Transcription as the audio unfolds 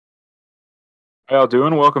How y'all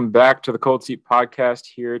doing? Welcome back to the Cold Seat Podcast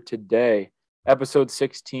here today. Episode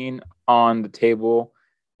 16 on the table,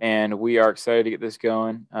 and we are excited to get this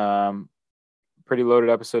going. Pretty loaded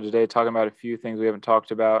episode today, talking about a few things we haven't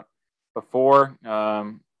talked about before.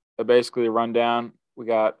 But basically, a rundown. We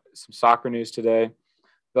got some soccer news today.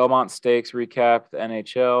 Belmont Stakes recap, the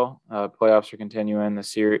NHL playoffs are continuing.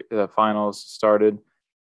 The finals started.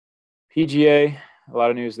 PGA, a lot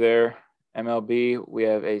of news there. MLB, we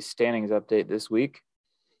have a standings update this week.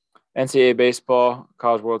 NCAA baseball,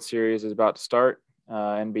 College World Series is about to start.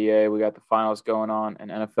 NBA, we got the finals going on. And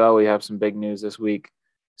NFL, we have some big news this week.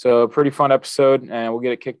 So, a pretty fun episode, and we'll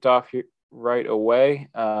get it kicked off here right away.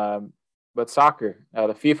 But soccer,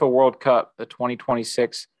 the FIFA World Cup, the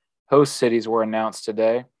 2026 host cities were announced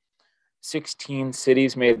today. 16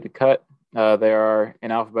 cities made the cut. They are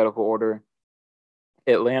in alphabetical order: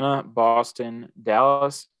 Atlanta, Boston,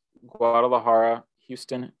 Dallas, Guadalajara,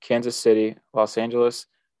 Houston, Kansas City, Los Angeles,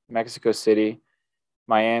 Mexico City,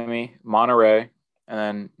 Miami, Monterey, and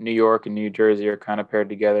then New York and New Jersey are kind of paired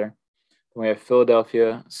together. Then we have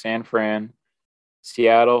Philadelphia, San Fran,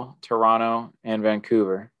 Seattle, Toronto, and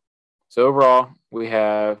Vancouver. So overall, we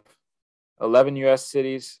have 11 U.S.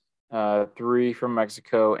 cities, 3 from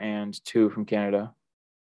Mexico, and 2 from Canada.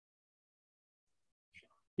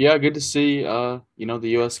 Yeah, good to see. The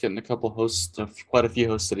U.S. getting a couple hosts, quite a few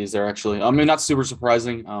host cities there actually. I mean, not super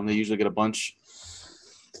surprising. They usually get a bunch.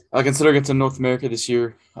 Considering it's in North America this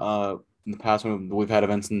year. In the past, when we've had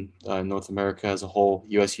events in North America as a whole,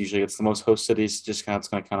 U.S. usually gets the most host cities. Just kind of, it's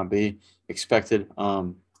going to kind of be expected.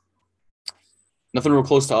 Nothing real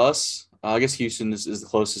close to us. I guess Houston is the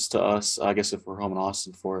closest to us. I guess if we're home in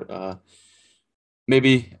Austin for it,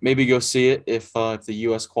 maybe go see it if the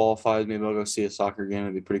U.S. qualifies. Maybe I'll go see a soccer game.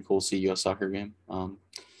 It'd be pretty cool to see a U.S. soccer game.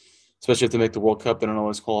 Especially if they make the World Cup. They don't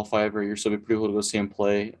always qualify every year, so it'd be pretty cool to go see them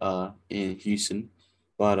play in Houston.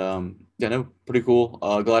 But yeah, no, pretty cool.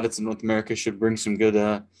 Glad it's in North America. Should bring some good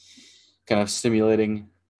kind of stimulating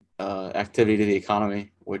activity to the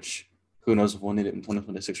economy. Which who knows if we'll need it in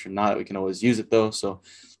 2026 or not. We can always use it though, so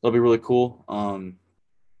that'll be really cool.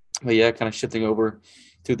 But yeah, kind of shifting over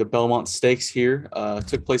to the Belmont Stakes here.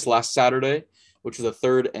 Took place last Saturday, which was the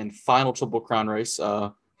third and final Triple Crown race.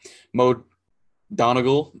 Mo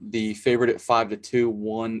Donegal, the favorite at 5-2,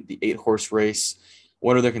 won the 8-horse race.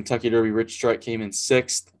 Winner of the Kentucky Derby, Rich Strike, came in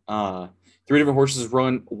sixth. 3 different horses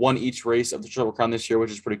won each race of the Triple Crown this year,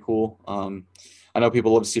 which is pretty cool. I know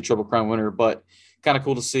people love to see a Triple Crown winner, but kind of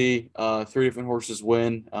cool to see 3 different horses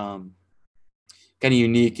win. Kind of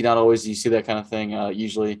unique. Not always do you see that kind of thing.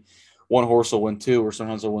 Usually one horse will win 2 or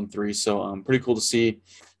sometimes they'll win 3. So pretty cool to see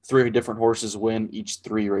 3 different horses win each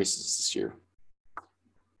 3 races this year.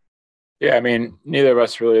 Yeah, I mean, neither of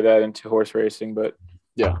us really that into horse racing, but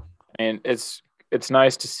Yeah. I mean, it's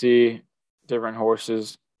nice to see different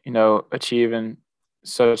horses, achieving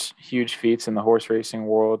such huge feats in the horse racing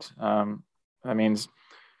world. That means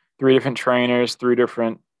 3 different trainers, 3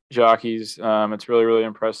 different jockeys. It's really, really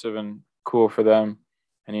impressive and cool for them.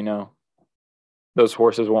 And those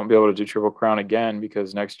horses won't be able to do Triple Crown again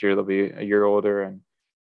because next year they'll be a year older and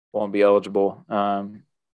won't be eligible.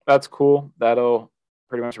 That's cool. That'll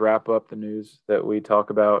pretty much wrap up the news that we talk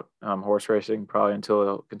about horse racing probably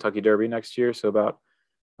until Kentucky Derby next year. So about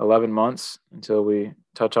 11 months until we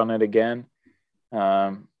touch on it again.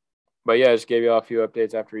 But yeah, I just gave you all a few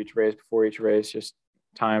updates after each race, before each race, just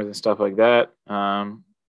times and stuff like that.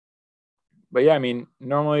 But yeah, I mean,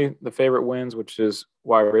 normally the favorite wins, which is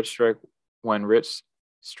why when Rich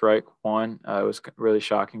Strike won, it was really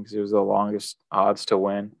shocking because it was the longest odds to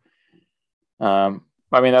win.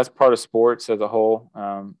 I mean, that's part of sports as a whole,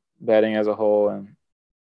 betting as a whole, and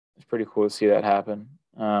it's pretty cool to see that happen.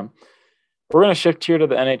 We're going to shift here to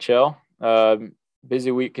the NHL.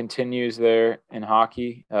 Busy week continues there in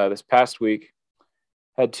hockey. This past week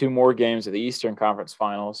had 2 more games of the Eastern Conference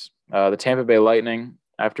Finals. The Tampa Bay Lightning,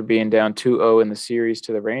 after being down 2-0 in the series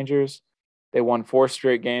to the Rangers, they won 4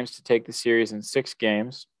 straight games to take the series in 6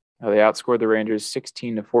 games. They outscored the Rangers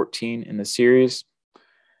 16-14 in the series.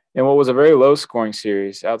 In what was a very low scoring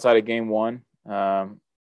series outside of game 1, I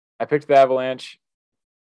picked the Avalanche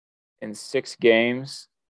in 6 games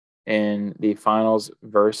in the finals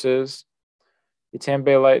versus the Tampa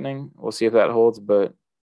Bay Lightning. We'll see if that holds, but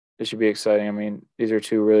it should be exciting. I mean, these are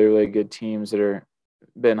 2 really, really good teams that are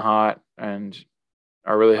been hot and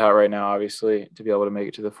are really hot right now, obviously, to be able to make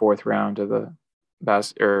it to the 4th round of the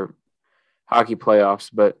hockey playoffs.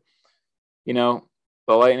 But,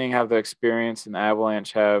 the Lightning have the experience and the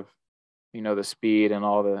Avalanche have, the speed and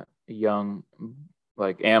all the young,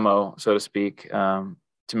 like, ammo, so to speak, to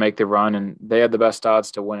make the run. And they had the best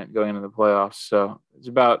odds to win it going into the playoffs. So it's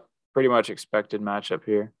about pretty much expected matchup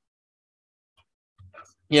here.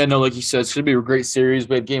 Yeah, no, like you said, it's going to be a great series.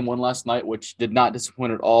 We had game one last night, which did not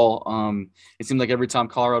disappoint at all. It seemed like every time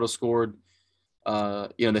Colorado scored,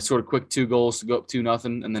 they scored a quick 2 goals to go up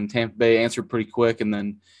 2-0, and then Tampa Bay answered pretty quick, and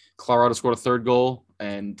then Colorado scored a third goal,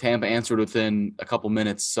 and Tampa answered within a couple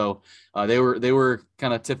minutes. So they were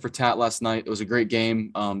kind of tit for tat last night. It was a great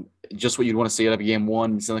game, just what you'd want to see out of a game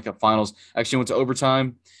one in the Stanley Cup Finals. Actually went to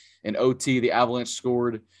overtime. In OT, the Avalanche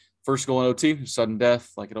scored first goal in OT, sudden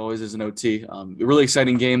death, like it always is in OT. A really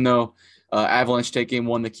exciting game, though. Avalanche take game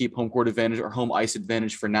one to keep home court advantage, or home ice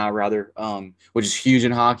advantage for now, rather, which is huge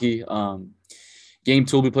in hockey. Game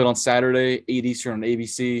two will be played on Saturday, 8 Eastern on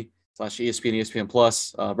ABC/ESPN, ESPN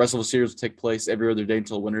Plus. Rest of the series will take place every other day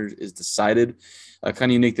until the winner is decided. Kind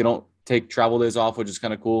of unique. They don't take travel days off, which is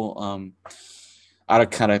kind of cool.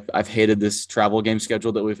 I've hated this travel game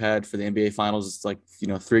schedule that we've had for the NBA Finals. It's like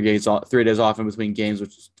 3 days off in between games,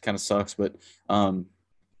 which kind of sucks. But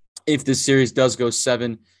if this series does go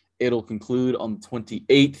 7, it'll conclude on the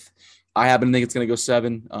 28th. I happen to think it's going to go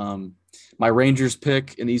 7. My Rangers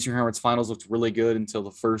pick in the Eastern Conference Finals looked really good until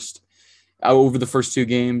over the first 2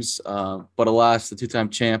 games. But alas, the 2-time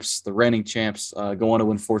champs, the reigning champs, go on to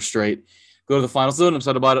win 4 straight, go to the finals. So I'm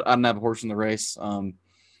upset about it. I didn't have a horse in the race.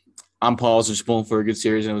 I'm Paul's just pulling for a good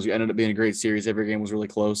series, and it ended up being a great series. Every game was really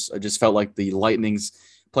close. I just felt like the Lightning's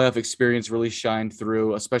playoff experience really shined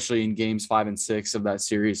through, especially in games 5 and 6 of that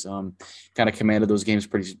series. Kind of commanded those games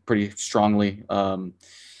pretty strongly. I'm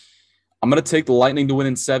going to take the Lightning to win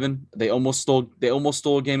in 7. They almost stole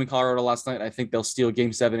a game in Colorado last night. I think they'll steal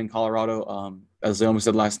game 7 in Colorado. As they almost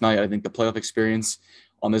said last night, I think the playoff experience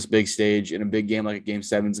on this big stage in a big game like a game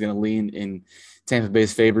 7 is going to lean in Tampa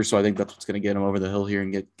Bay's favor. So I think that's what's going to get them over the hill here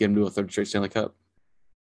and get them to a 3rd straight Stanley Cup.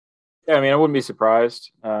 Yeah, I mean, I wouldn't be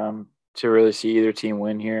surprised to really see either team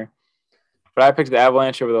win here. But I picked the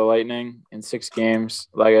Avalanche over the Lightning in 6 games,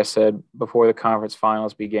 like I said, before the conference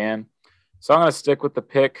finals began. So I'm going to stick with the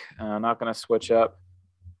pick. I'm not going to switch up.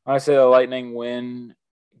 I say the Lightning win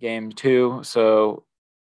game 2. So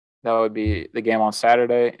that would be the game on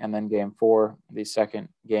Saturday, and then game 4, the second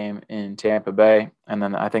game in Tampa Bay. And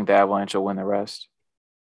then I think the Avalanche will win the rest.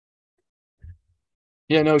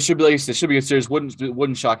 Yeah, no, it should be like you said, it should be a good series.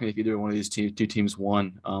 Wouldn't shock me if either one of these two teams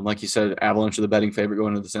won. Like you said, Avalanche are the betting favorite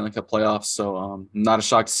going into the Stanley Cup playoffs, so not a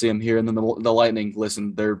shock to see them here. And then the Lightning,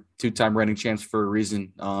 listen, they're 2-time reigning champs for a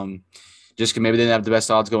reason. Just because maybe they didn't have the best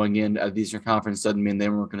odds going in at the Eastern Conference doesn't mean they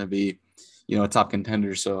weren't going to be, a top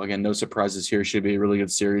contender. So again, no surprises here. Should be a really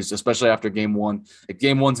good series, especially after game 1. If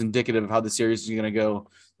game 1's indicative of how the series is going to go,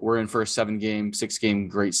 we're in for a 7-game, 6-game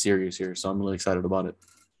great series here. So I'm really excited about it.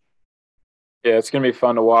 Yeah, it's going to be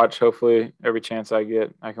fun to watch. Hopefully, every chance I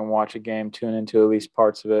get, I can watch a game, tune into at least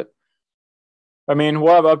parts of it. I mean,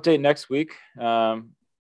 we'll have an update next week.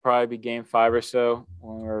 Probably be game 5 or so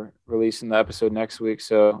when we're releasing the episode next week.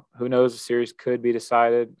 So who knows? The series could be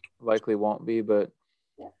decided. Likely won't be, but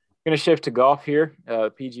going to shift to golf here.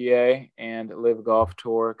 PGA and Live Golf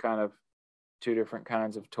Tour, kind of 2 different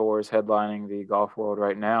kinds of tours headlining the golf world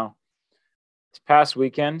right now. This past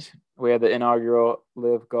weekend, we had the inaugural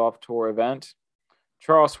Live Golf Tour event.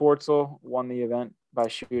 Charles Schwartzel won the event by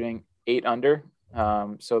shooting 8 under.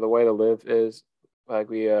 So the way to live is, like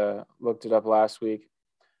we looked it up last week,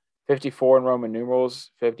 54 in Roman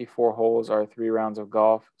numerals. 54 holes are 3 rounds of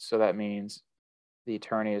golf. So that means the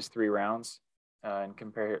tourney is 3 rounds in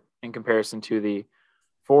comparison to the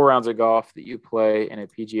 4 rounds of golf that you play in a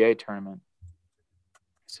PGA tournament.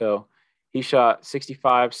 So he shot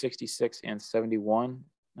 65, 66, and 71.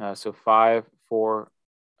 So 5, 4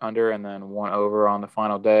 under, and then 1 over on the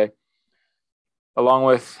final day, along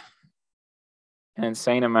with an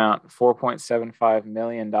insane amount, $4.75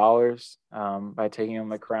 million by taking home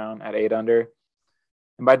the crown at 8 under.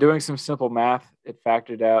 And by doing some simple math, it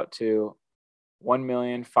factored out to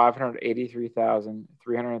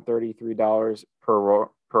 $1,583,333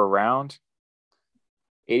 per round,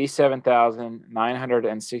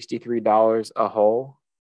 $87,963 a hole,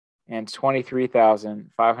 and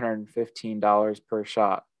 $23,515 per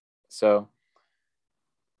shot. So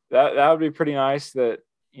that would be pretty nice. That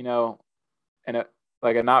and a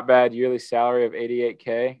not bad yearly salary of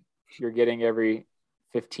 $88K, you're getting every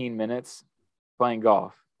 15 minutes playing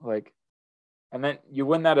golf. And then you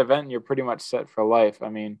win that event and you're pretty much set for life. I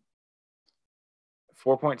mean,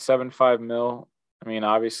 4.75 mil. I mean,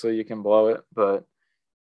 obviously you can blow it, but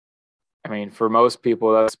I mean, for most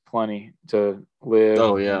people, that's plenty to live.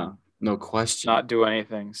 Oh yeah, no question. Not do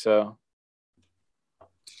anything. So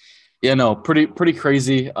yeah, no, pretty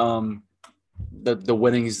crazy. The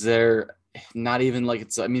winnings there, not even like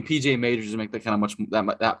it's. I mean, PGA majors make that kind of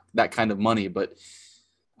that kind of money, but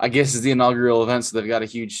I guess is the inaugural event, so they've got a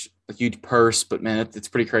huge purse. But man, it's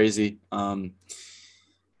pretty crazy. A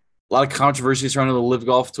lot of controversy surrounding the Live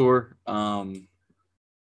Golf Tour. I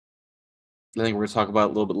think we're gonna talk about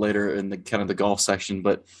it a little bit later in the kind of the golf section.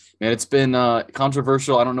 But man, it's been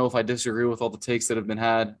controversial. I don't know if I disagree with all the takes that have been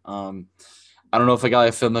had. I don't know if a guy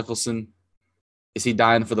like Phil Mickelson, is he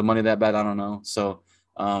dying for the money that bad? I don't know. So,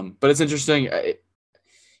 but it's interesting.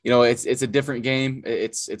 It's a different game.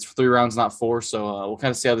 It's 3 rounds, not 4. So we'll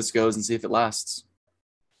kind of see how this goes and see if it lasts.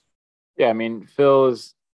 Yeah, I mean, Phil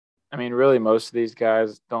is. I mean, really, most of these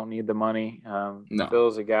guys don't need the money. No.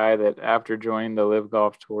 Phil's a guy that after joining the Live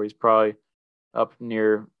Golf Tour, he's probably up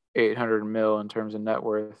near 800 mil in terms of net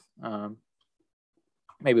worth,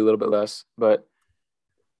 maybe a little bit less. But,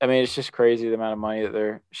 I mean, it's just crazy the amount of money that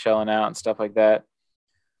they're shelling out and stuff like that.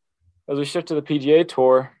 As we shift to the PGA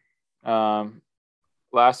Tour,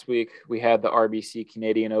 last week we had the RBC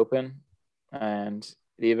Canadian Open, and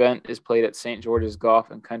the event is played at St. George's Golf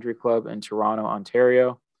and Country Club in Toronto,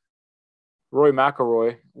 Ontario. Rory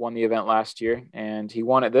McIlroy won the event last year, and he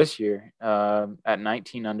won it this year at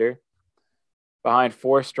 19 under, behind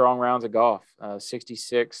 4 strong rounds of golf,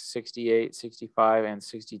 66, 68, 65, and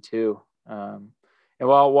 62. And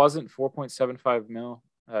while it wasn't 4.75 mil,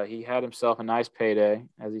 he had himself a nice payday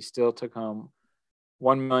as he still took home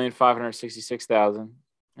 $1,566,000.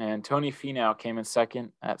 And Tony Finau came in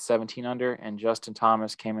second at 17 under, and Justin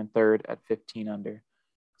Thomas came in third at 15 under.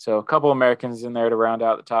 So a couple Americans in there to round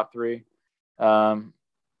out the top 3. But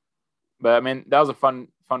I mean, that was a fun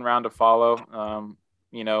round to follow.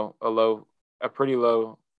 A pretty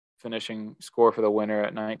low finishing score for the winner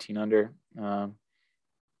at 19 under.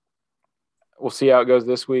 We'll see how it goes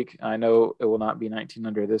this week. I know it will not be 19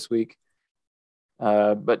 under this week.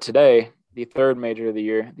 But today, the 3rd major of the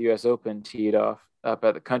year, the U.S. Open, teed off up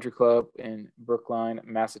at the Country Club in Brookline,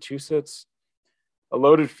 Massachusetts. A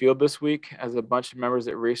loaded field this week, as a bunch of members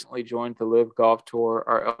that recently joined the Live Golf Tour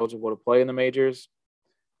are eligible to play in the majors.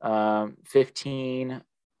 15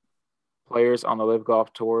 players on the Live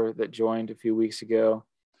Golf Tour that joined a few weeks ago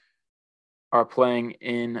are playing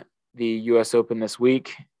in the U.S. Open this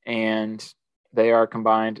week, and they are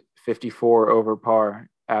combined 54 over par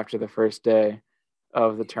after the first day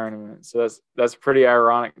of the tournament. So that's pretty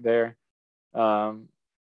ironic there.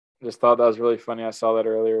 Just thought that was really funny. I saw that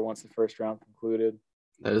earlier once the first round concluded.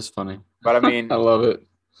 That is funny. But I mean, I love it.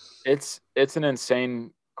 It's an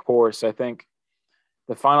insane course. I think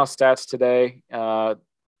the final stats today, the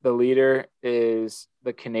leader is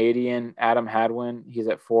the Canadian Adam Hadwin. He's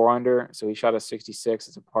at 4 under, so he shot a 66.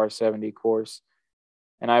 It's a par 70 course.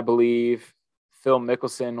 And I believe Phil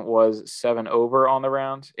Mickelson was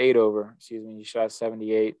 8 over, excuse me. He shot a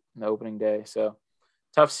 78 in the opening day. So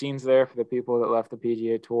tough scenes there for the people that left the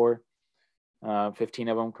PGA Tour. 15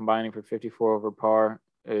 of them combining for 54 over par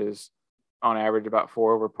is on average about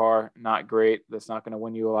 4 over par. Not great. That's not going to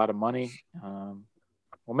win you a lot of money.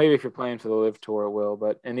 Well, maybe if you're playing for the Live Tour, it will.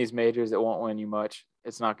 But in these majors, it won't win you much.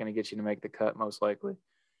 It's not going to get you to make the cut, most likely.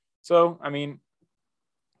 So, I mean,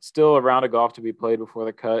 still a round of golf to be played before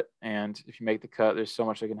the cut. And if you make the cut, there's so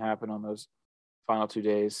much that can happen on those final 2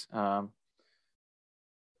 days.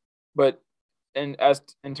 But in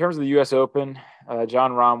terms of the U.S. Open,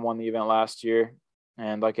 Jon Rahm won the event last year.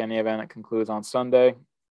 And like any event, it concludes on Sunday.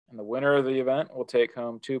 And the winner of the event will take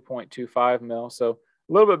home $2.25 million. So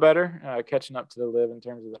a little bit better, catching up to the Live in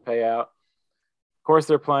terms of the payout. Of course,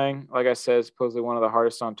 they're playing, like I said, supposedly one of the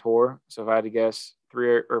hardest on tour. So if I had to guess,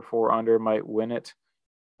 3 or 4 under might win it.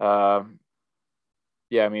 I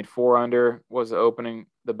mean, 4 under was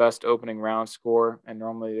the best opening round score. And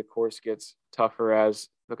normally the course gets tougher as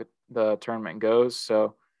the tournament goes.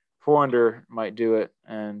 So 4 under might do it.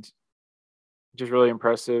 And just really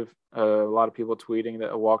impressive. A lot of people tweeting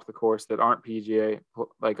that walk the course that aren't PGA,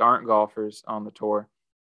 aren't golfers on the tour.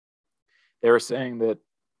 They were saying that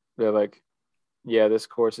they're like, yeah, this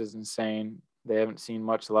course is insane. They haven't seen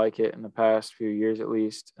much like it in the past few years, at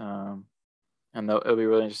least. And it'll be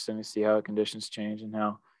really interesting to see how the conditions change and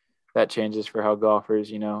how that changes for how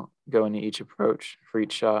golfers, go into each approach for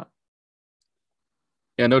each shot.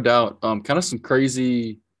 Yeah, no doubt. Kind of some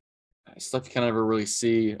crazy stuff you kind of never really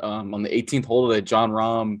see. On the 18th hole today, Jon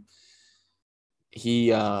Rahm, he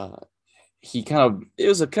kind of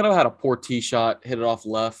had a poor tee shot, hit it off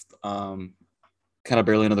left, kind of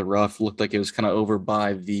barely into the rough. Looked like it was kind of over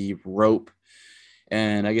by the rope,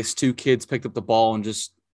 and I guess 2 kids picked up the ball and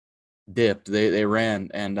just dipped. They ran,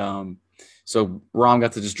 and so Rahm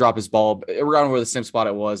got to just drop his ball around where the same spot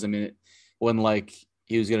it was. I mean, it wasn't like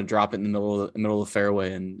he was going to drop it in the middle of the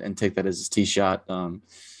fairway and take that as his tee shot.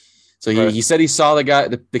 So he said he saw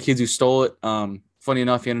the kids who stole it. Funny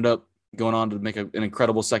enough, he ended up going on to make an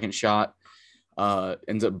incredible second shot.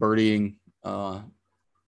 Ends up birdieing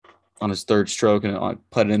on his third stroke and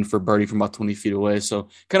put it in for birdie from about 20 feet away. So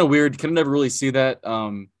kind of weird. Kind of never really see that.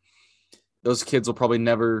 Those kids will probably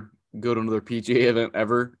never go to another PGA event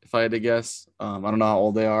ever, if I had to guess. I don't know how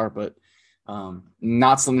old they are, but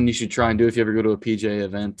not something you should try and do if you ever go to a PGA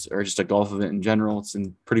event or just a golf event in general. It's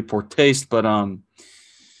in pretty poor taste, but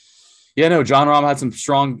yeah, no, Jon Rahm had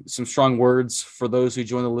some strong words for those who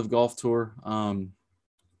joined the Live Golf Tour.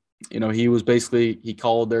 He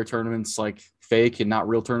called their tournaments like fake and not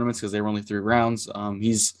real tournaments because they were only 3 rounds.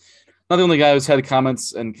 He's not the only guy who's had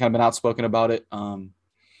comments and kind of been outspoken about it. I'm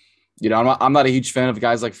not a huge fan of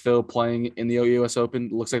guys like Phil playing in the U.S. Open.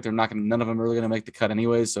 It looks like none of them are really going to make the cut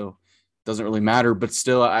anyway, so it doesn't really matter. But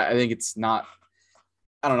still, I think it's not.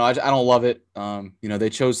 I don't know. I don't love it. They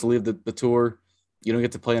chose to leave the tour. You don't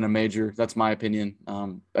get to play in a major. That's my opinion.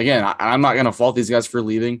 Again, I'm not going to fault these guys for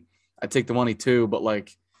leaving. I take the money too, but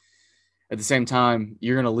like at the same time,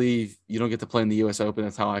 you're going to leave. You don't get to play in the U.S. Open.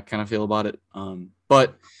 That's how I kind of feel about it.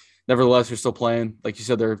 But nevertheless, you're still playing. Like you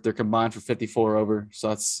said, they're combined for 54 over. So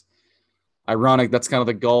that's ironic. That's kind of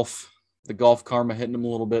the golf karma hitting them a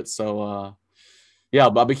little bit. So yeah,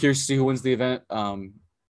 but I'll be curious to see who wins the event.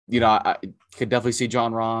 I could definitely see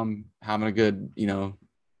Jon Rahm having a good,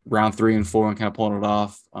 round 3 and 4 and kind of pulling it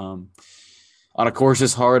off. On a course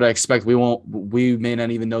this hard, I expect we may not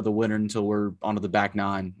even know the winner until we're onto the back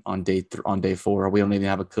 9 on day 4. We don't even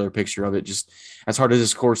have a clear picture of it. Just as hard as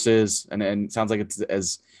this course is, and it sounds like it's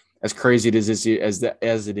as crazy it is this year as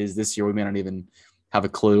it is this year. We may not even have a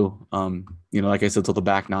clue. Like I said, till the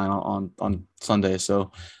back 9 on Sunday.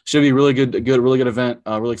 So should be a really good event.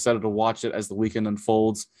 Really excited to watch it as the weekend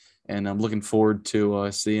unfolds, and I'm looking forward to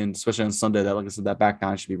seeing, especially on Sunday, that, like I said, that back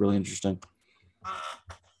 9 should be really interesting.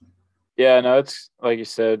 Yeah, no, it's like you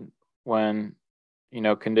said, when,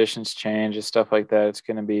 conditions change and stuff like that, it's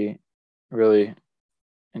going to be really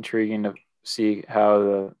intriguing to see how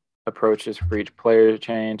the approaches for each player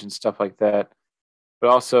change and stuff like that.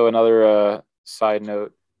 But also another side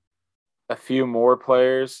note, a few more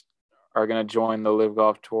players are going to join the Live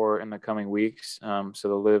Golf Tour in the coming weeks. So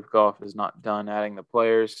the Live Golf is not done adding the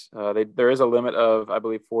players. There is a limit of, I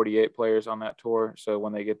believe, 48 players on that tour. So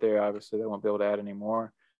when they get there, obviously they won't be able to add any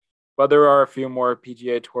more. But there are a few more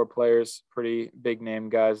PGA Tour players, pretty big name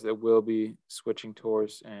guys that will be switching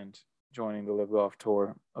tours and joining the Live Golf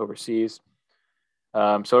Tour overseas.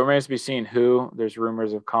 So it remains to be seen who. There's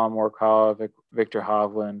rumors of Colin Morikawa, Victor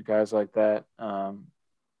Hovland, guys like that.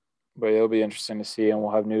 But it'll be interesting to see, and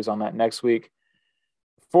we'll have news on that next week.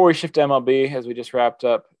 Before we shift to MLB, as we just wrapped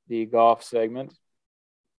up the golf segment,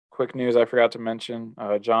 quick news I forgot to mention.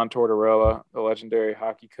 John Tortorella, the legendary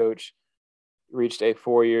hockey coach, reached a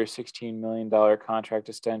 4-year, $16 million contract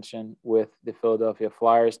extension with the Philadelphia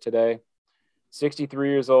Flyers today. 63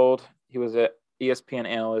 years old. He was an ESPN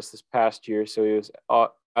analyst this past year, so he was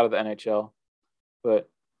out of the NHL. But,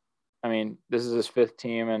 I mean, this is his 5th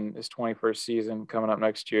team and his 21st season coming up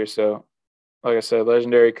next year. So, like I said,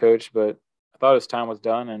 legendary coach, but I thought his time was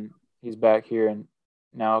done, and he's back here and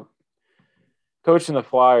now coaching the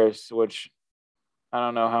Flyers, which I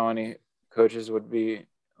don't know how many coaches would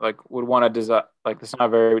want to desire. Like, it's not a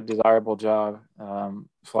very desirable job.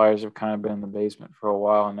 Flyers have kind of been in the basement for a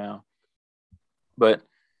while now. But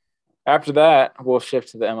after that, we'll shift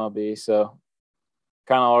to the MLB. So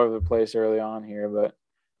kind of all over the place early on here, but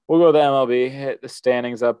we'll go to the MLB, hit the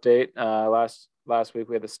standings update. Last week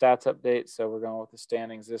we had the stats update, so we're going with the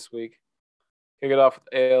standings this week. Kick it off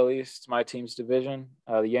with AL East, my team's division.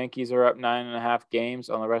 The Yankees are up 9.5 games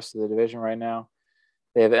on the rest of the division right now.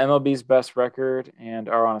 They have MLB's best record and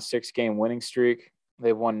are on a 6-game winning streak.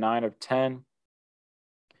 They've won 9 of 10.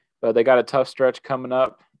 But they got a tough stretch coming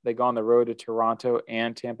up. They go on the road to Toronto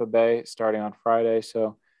and Tampa Bay starting on Friday. So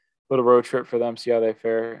a little road trip for them, see how they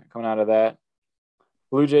fare coming out of that.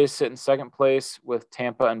 Blue Jays sit in second place with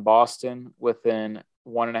Tampa and Boston within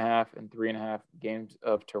 1.5 and 3.5 games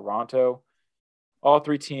of Toronto. All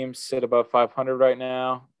 3 teams sit above 500 right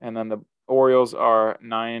now. And then the Orioles are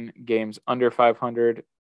 9 games under 500,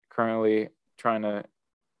 currently trying to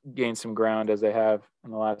gain some ground as they have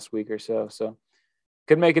in the last week or so. So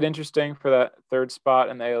could make it interesting for that 3rd spot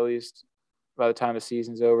in the AL East by the time the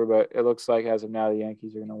season's over, but it looks like as of now the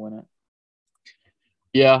Yankees are going to win it.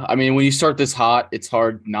 Yeah, I mean, when you start this hot, it's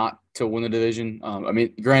hard not to win the division. I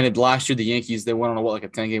mean, granted, last year the Yankees, they went on a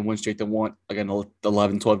 10-game win streak. They won like an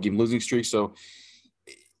 11, 12-game losing streak. So,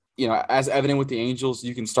 as evident with the Angels,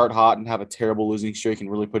 you can start hot and have a terrible losing streak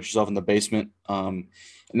and really put yourself in the basement.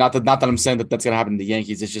 Not that I'm saying that that's going to happen to the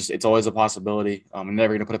Yankees. It's always a possibility. I'm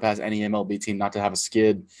never going to put it past any MLB team not to have a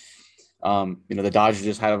skid. The Dodgers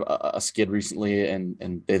just had a skid recently,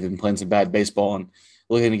 and they've been playing some bad baseball and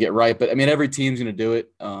looking to get right. But I mean, every team's going to do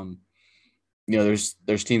it.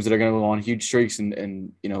 There's teams that are going to go on huge streaks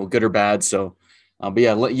and good or bad. So, but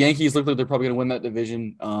yeah, Yankees look like they're probably going to win that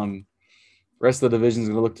division. Rest of the division is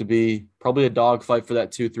going to look to be probably a dogfight for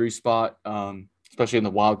that 2-3 spot, especially in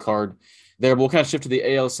the wild card. There, we'll kind of shift to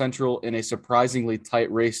the AL Central in a surprisingly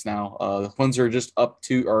tight race now. The Twins are just up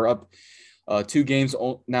 2 games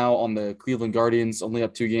now on the Cleveland Guardians, only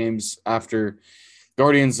up 2 games after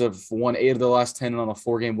Guardians have won 8 of the last 10 and on a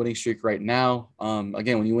 4-game winning streak right now.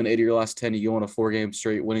 Again, when you win 8 of your last 10, you go on a 4-game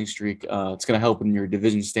straight winning streak. It's going to help in your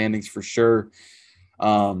division standings for sure.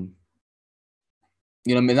 Now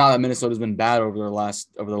that Minnesota's been bad over the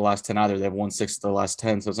last 10 either. They've won 6 of the last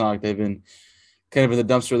 10, so it's not like they've been kind of in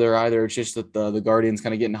the dumpster there either. It's just that the Guardians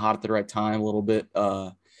kind of getting hot at the right time a little bit.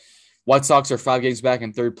 White Sox are 5 games back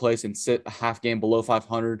in 3rd place and sit a half game below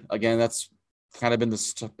 500. Again, that's kind of been the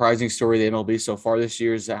surprising story of the MLB so far this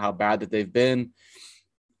year, is how bad that they've been,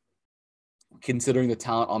 considering the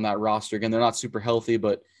talent on that roster. Again, they're not super healthy,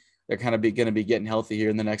 but they're kind of going to be getting healthy here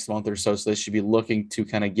in the next month or so. So they should be looking to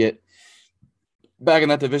kind of get back in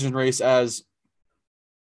that division race, as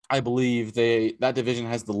I believe that division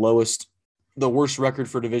has the worst record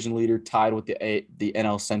for division leader, tied with the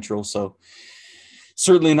NL Central. So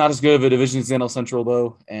certainly not as good of a division as the NL Central,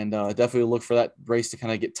 though, and definitely look for that race to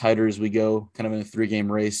kind of get tighter as we go, kind of in a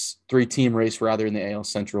 3-team race rather, in the AL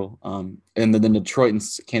Central. And then Detroit and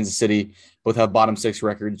Kansas City both have bottom 6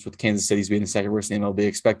 records, with Kansas City's being the second worst in the MLB.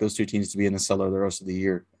 Expect those 2 teams to be in the cellar the rest of the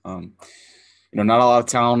year. Not a lot of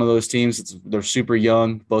talent on those teams. They're super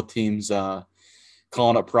young. Both teams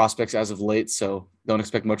calling up prospects as of late, so don't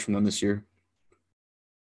expect much from them this year.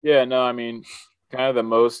 Yeah, no, I mean, kind of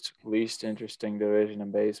the least interesting division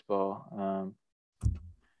in baseball.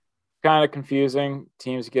 Kind of confusing.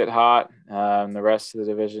 Teams get hot. The rest of the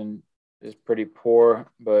division is pretty poor,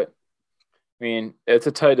 but I mean, it's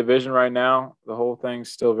a tight division right now. The whole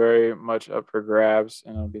thing's still very much up for grabs,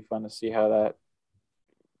 and it'll be fun to see how that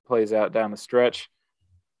plays out down the stretch.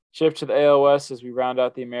 Shift to the AL West as we round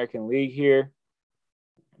out the American League here.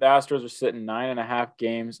 The Astros are sitting 9.5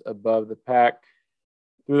 games above the pack.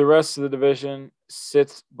 Through the rest of the division,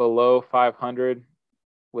 sits below 500,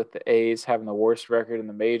 with the A's having the worst record in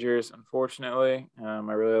the majors, unfortunately. I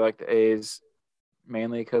really like the A's,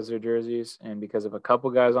 mainly because of their jerseys and because of a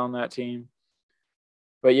couple guys on that team.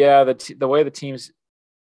 But yeah, the way the team's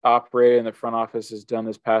operated in the front office has done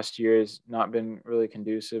this past year has not been really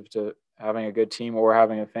conducive to having a good team or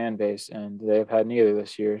having a fan base, and they've had neither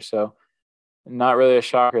this year. So not really a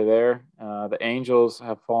shocker there. The Angels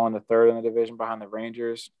have fallen to 3rd in the division behind the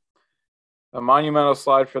Rangers. A monumental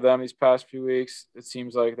slide for them these past few weeks. It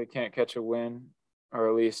seems like they can't catch a win, or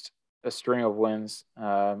at least a string of wins.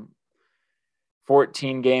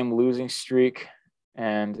 14-game losing streak,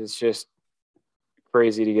 and it's just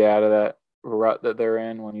crazy to get out of that rut that they're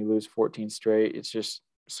in when you lose 14 straight. It's just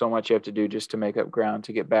so much you have to do just to make up ground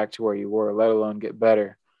to get back to where you were, let alone get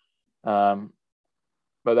better.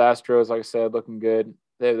 But the Astros, like I said, looking good.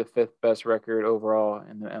 They have the 5th best record overall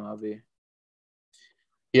in the MLB.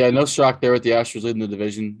 Yeah, no shock there with the Astros leading the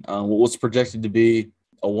division. What's projected to be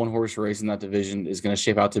a 1-horse race in that division is going to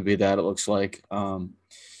shape out to be that, it looks like. The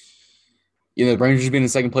Rangers being in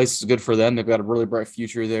 2nd place is good for them. They've got a really bright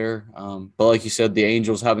future there. But like you said, the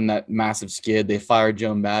Angels having that massive skid. They fired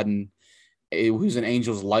Joe Madden, who's an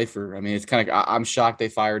Angels lifer. I mean, it's kind of – I'm shocked they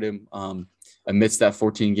fired him amidst that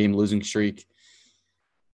 14-game losing streak.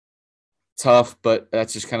 Tough, but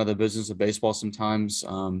that's just kind of the business of baseball sometimes.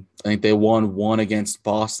 I think they won 1 against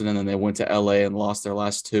Boston, and then they went to LA and lost their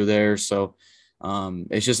last 2 there. So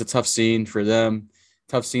it's just a tough scene for them.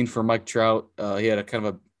 Tough scene for Mike Trout. He had a kind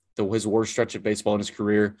of his worst stretch of baseball in his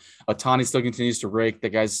career. Ohtani still continues to rake.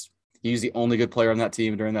 He's the only good player on that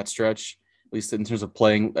team during that stretch, at least in terms of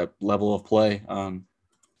playing, that level of play.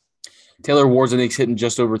 Taylor Ward's, I think, hitting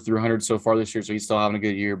just over 300 so far this year, so he's still having a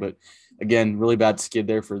good year. But again, really bad skid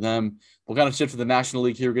there for them. We'll kind of shift to the National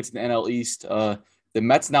League here. Get to the NL East. The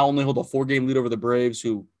Mets now only hold a 4-game lead over the Braves,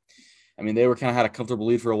 who, I mean, they were kind of had a comfortable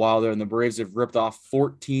lead for a while there, and the Braves have ripped off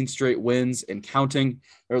 14 straight wins and counting.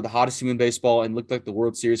 They're the hottest team in baseball and looked like the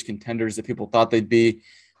World Series contenders that people thought they'd be.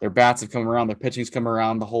 Their bats have come around, their pitching's come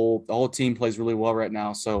around. The whole team plays really well right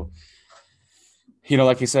now. So,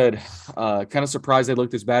 like you said, kind of surprised they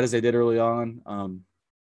looked as bad as they did early on.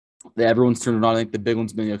 Everyone's turned it on. I think the big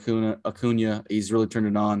one's been Acuna. He's really turned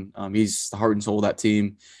it on. He's the heart and soul of that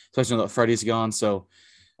team, especially now that Freddie's gone. So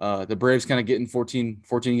the Braves kind of getting 14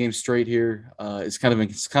 games straight here. It's kind of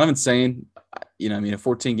insane. A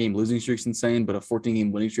 14-game losing streak is insane, but a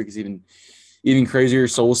 14-game winning streak is even crazier.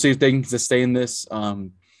 So we'll see if they can sustain this. See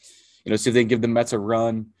if they can give the Mets a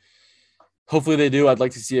run. Hopefully they do. I'd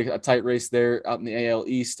like to see a tight race there out in the AL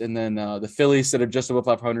East. And then the Phillies that are just above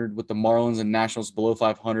 500 with the Marlins and Nationals below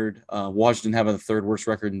 500. Washington having the third worst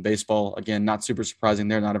record in baseball. Again, not super surprising.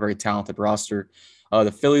 They're not a very talented roster.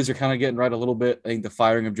 The Phillies are kind of getting right a little bit. I think the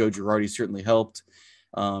firing of Joe Girardi certainly helped.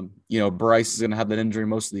 Bryce is going to have that injury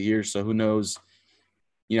most of the year. So who knows,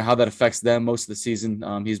 how that affects them most of the season.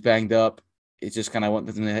 He's banged up. It's just kind of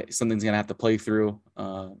something's going to have to play through.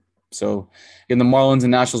 So, again, the Marlins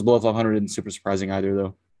and Nationals below 500 isn't super surprising either,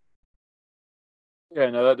 though. Yeah,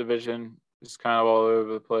 no, that division is kind of all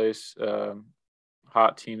over the place.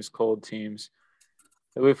 Hot teams, cold teams.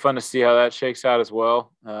 It'll be fun to see how that shakes out as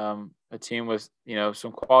well. A team with,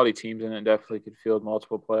 some quality teams in it definitely could field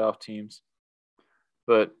multiple playoff teams.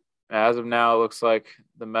 But as of now, it looks like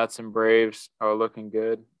the Mets and Braves are looking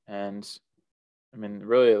good. And,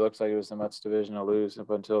 really, it looks like it was the Mets division to lose up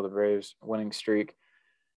until the Braves winning streak.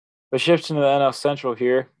 But shifting to the NL Central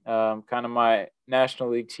here, kind of my National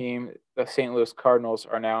League team, the St. Louis Cardinals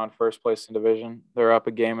are now in first place in division. They're up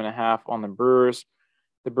a game and a half on the Brewers.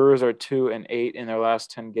 The Brewers are 2-8 in their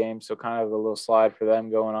last 10 games, so kind of a little slide for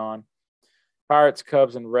them going on. Pirates,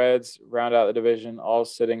 Cubs, and Reds round out the division, all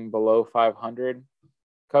sitting below 500.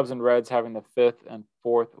 Cubs and Reds having the fifth and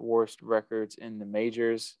fourth worst records in the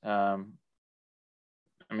majors. That's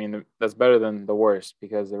better than the worst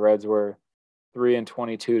because the Reds were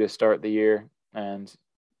 3-22 to start the year, and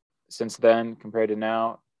since then, compared to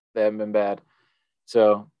now, they haven't been bad.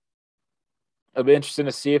 So it'll be interesting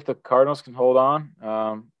to see if the Cardinals can hold on.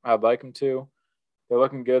 I'd like them to. They're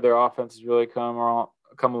looking good. Their offense has really come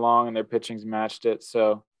along, and their pitching's matched it.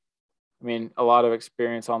 So, a lot of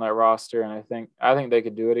experience on that roster, and I think they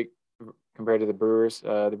could do it compared to the Brewers.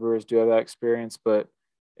 The Brewers do have that experience, but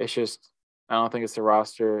it's just I don't think it's the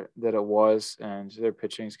roster that it was, and their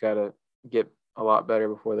pitching's got to get a lot better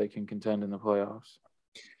before they can contend in the playoffs.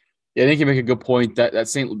 Yeah, I think you make a good point that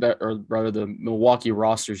the Milwaukee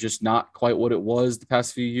roster is just not quite what it was the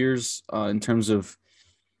past few years in terms of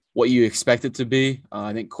what you expect it to be.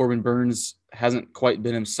 I think Corbin Burns hasn't quite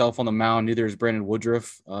been himself on the mound. Neither is Brandon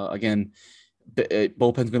Woodruff. Again,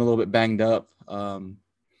 bullpen's been a little bit banged up.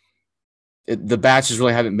 The bats just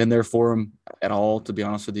really haven't been there for him at all, to be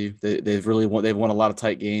honest with you. They've won a lot of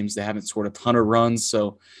tight games. They haven't scored a ton of runs.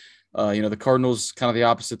 So, the Cardinals kind of the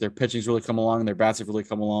opposite. Their pitching's really come along and their bats have really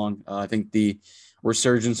come along. I think the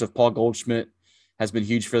resurgence of Paul Goldschmidt has been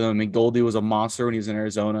huge for them. Goldie was a monster when he was in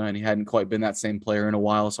Arizona, and he hadn't quite been that same player in a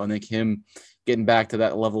while. So I think him getting back to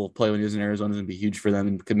that level of play when he was in Arizona is going to be huge for them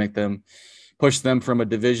and could make them push them from a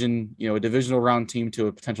divisional round team to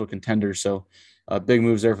a potential contender. So big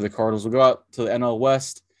moves there for the Cardinals. We'll go out to the NL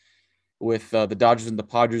West with the Dodgers and the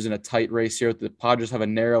Padres in a tight race here. The Padres have a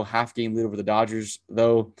narrow half-game lead over the Dodgers,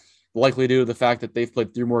 though likely due to the fact that they've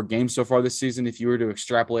played 3 more games so far this season. If you were to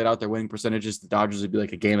extrapolate out their winning percentages, the Dodgers would be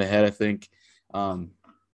like a game ahead, I think.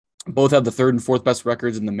 Both have the third and fourth best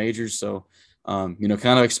records in the majors, so kind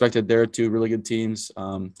of expected there. 2 really good teams.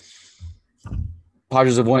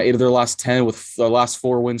 Padres have won 8 of their last 10 with their last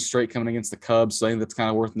 4 wins straight coming against the Cubs, so I think that's kind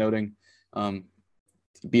of worth noting.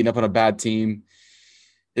 Beating up on a bad team.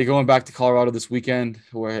 They're going back to Colorado this weekend,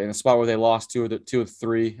 where in a spot where they lost 2 of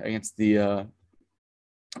 3 against the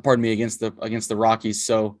Rockies.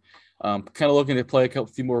 So kind of looking to play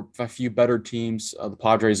a few better teams. The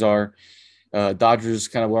Padres are. Dodgers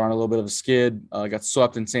kind of were on a little bit of a skid. Got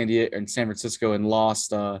swept in San Francisco and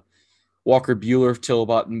lost Walker Buehler till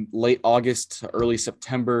about late August, early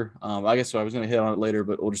September. I guess I was going to hit on it later,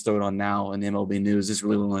 but we'll just throw it on now in the MLB news. This is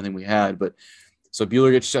really the only thing we had. But so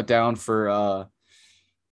Buehler gets shut down for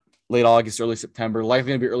late August, early September. Likely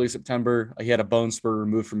going to be early September. He had a bone spur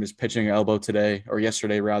removed from his pitching elbow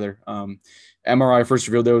yesterday rather. MRI first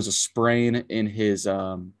revealed there was a sprain in his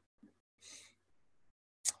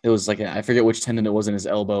it was like I forget which tendon it was in his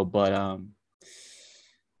elbow, but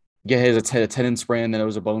he had a tendon sprain, then it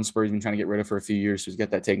was a bone spur he's been trying to get rid of for a few years, so he's got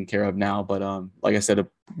that taken care of now. But like I said,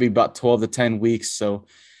 it'll be about 12 to 10 weeks, so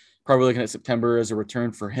probably looking at September as a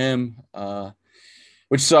return for him,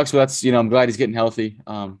 which sucks, but that's, I'm glad he's getting healthy.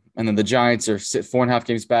 And then the Giants are 4.5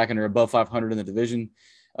 games back and are above 500 in the division,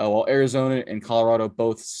 while Arizona and Colorado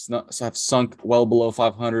both have sunk well below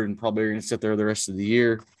 500 and probably are going to sit there the rest of the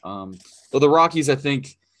year. Though the Rockies, I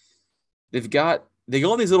think, they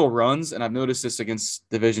go on these little runs, and I've noticed this against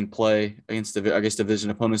division play, against division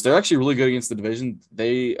opponents. They're actually really good against the division.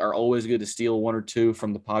 They are always good to steal 1 or 2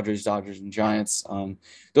 from the Padres, Dodgers, and Giants.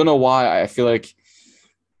 Don't know why. I feel like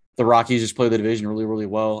the Rockies just play the division really, really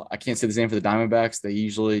well. I can't say the same for the Diamondbacks. They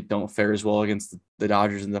usually don't fare as well against the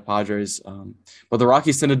Dodgers and the Padres. But the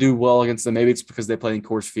Rockies tend to do well against them. Maybe it's because they play in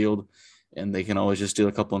Coors Field and they can always just do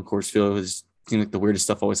a couple in Coors Field. It seems like the weirdest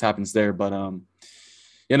stuff always happens there. But,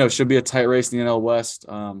 it should be a tight race in the NL West.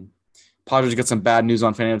 Padres got some bad news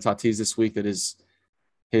on Fernando Tatis this week that his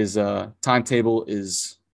timetable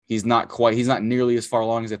is – he's not nearly as far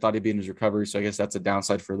along as I thought he'd be in his recovery. So I guess that's a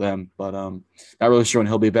downside for them, but not really sure when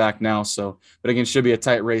he'll be back now. So, but again, should be a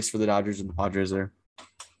tight race for the Dodgers and the Padres there.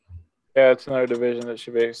 Yeah, it's another division that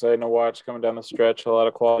should be exciting to watch coming down the stretch. A lot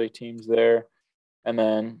of quality teams there. And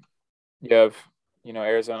then you have,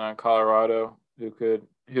 Arizona and Colorado who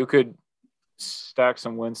could stack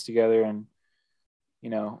some wins together and,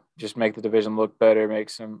 just make the division look better, make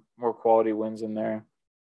some more quality wins in there.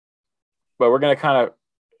 But we're going to kind of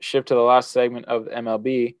shift to the last segment of the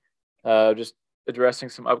MLB, just addressing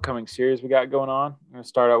some upcoming series we got going on. I'm going to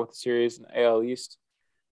start out with the series in the AL East.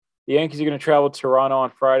 The Yankees are going to travel to Toronto on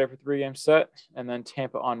Friday for 3-game set, and then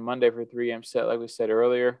Tampa on Monday for a 3-game set, like we said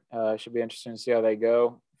earlier. Should be interesting to see how they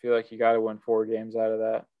go. I feel like you got to win 4 games out of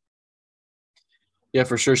that. Yeah,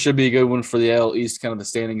 for sure. Should be a good one for the AL East, kind of the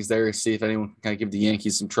standings there. See if anyone can kind of give the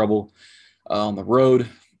Yankees some trouble on the road.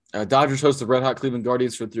 Dodgers host the Red Hot Cleveland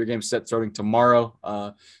Guardians for a 3-game set starting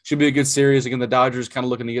tomorrow. Should be a good series. Again, the Dodgers kind of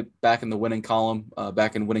looking to get back in the winning column,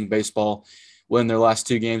 back in winning baseball, win their last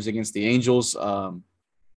 2 games against the Angels.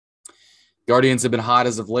 Guardians have been hot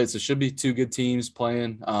as of late, so should be 2 good teams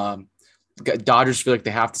playing. Dodgers feel like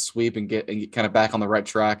they have to sweep and get kind of back on the right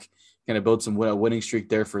track, kind of build some winning streak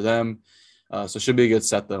there for them. So should be a good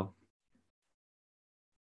set, though.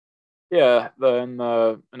 Yeah, then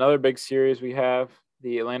another big series we have,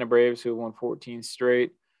 the Atlanta Braves, who have won 14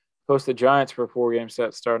 straight, host the Giants for a 4-game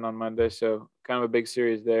set starting on Monday. So kind of a big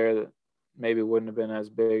series there that maybe wouldn't have been as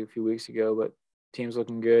big a few weeks ago, but team's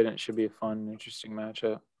looking good, and it should be a fun, interesting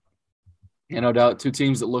matchup. Yeah, no doubt. 2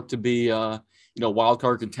 teams that look to be, wild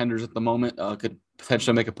card contenders at the moment, could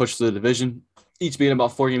potentially make a push to the division, each being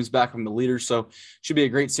about 4 games back from the leaders. So should be a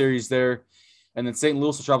great series there. And then St.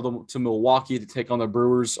 Louis will travel to Milwaukee to take on the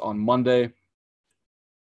Brewers on Monday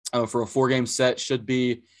for a 4-game set. Should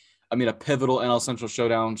be, a pivotal NL Central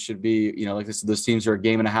showdown. Should be, like I said, those teams are a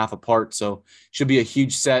game and a half apart. So should be a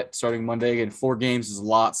huge set starting Monday. Again, 4 games is a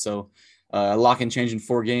lot. So a lot can change in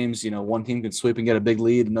 4 games. One team could sweep and get a big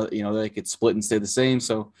lead. And, they could split and stay the same.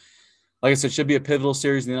 So, like I said, should be a pivotal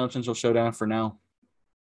series in the NL Central showdown for now.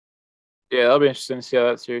 Yeah, that'll be interesting to see how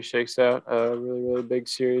that series shakes out. Really, really big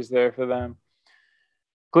series there for them.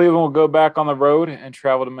 Cleveland will go back on the road and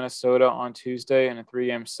travel to Minnesota on Tuesday in a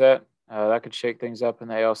 3-game set. That could shake things up in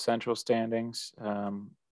the AL Central standings.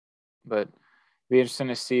 But be interesting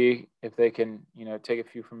to see if they can, take a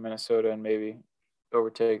few from Minnesota and maybe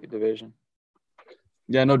overtake the division.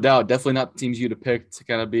 Yeah, no doubt. Definitely not the teams you'd have picked to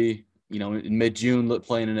kind of be, in mid-June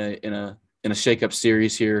playing in a shake-up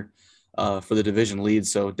series here for the division lead.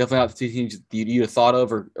 So definitely not the teams you'd have thought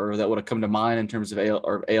of or that would have come to mind in terms of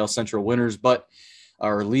AL Central winners, but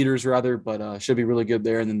or leaders rather, but should be really good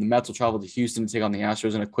there. And then the Mets will travel to Houston to take on the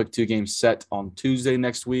Astros in a quick 2-game set on Tuesday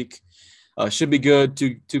next week. Should be good.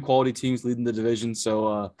 Two quality teams leading the division,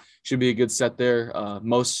 so should be a good set there.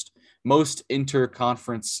 Most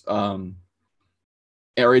inter-conference or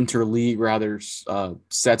interleague rather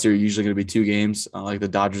sets are usually going to be 2 games. Like the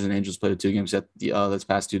Dodgers and Angels played a 2-game set this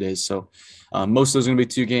past 2 days, so most of those are going to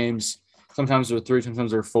be 2 games. Sometimes they're 3, sometimes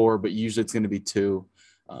they're 4, but usually it's going to be 2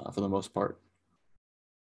 for the most part.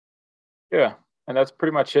 Yeah, and that's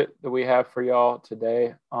pretty much it that we have for y'all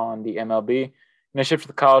today on the MLB. I'm going to shift to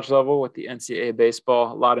the college level with the NCAA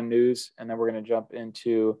baseball, a lot of news, and then we're going to jump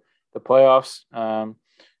into the playoffs.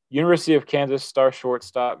 University of Kansas star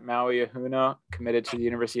shortstop Maui Ahuna committed to the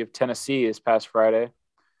University of Tennessee this past Friday.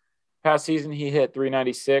 Past season, he hit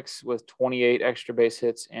 .396 with 28 extra base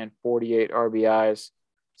hits and 48 RBIs.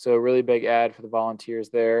 So a really big ad for the Volunteers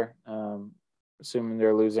there, assuming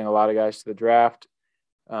they're losing a lot of guys to the draft.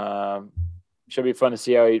 Should be fun to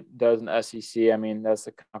see how he does in the SEC. I mean, that's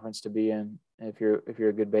the conference to be in if you're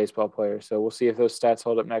a good baseball player. So we'll see if those stats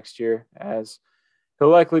hold up next year, as he'll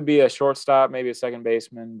likely be a shortstop, maybe a second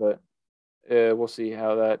baseman, but we'll see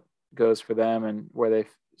how that goes for them and where they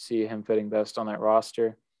see him fitting best on that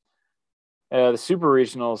roster. The Super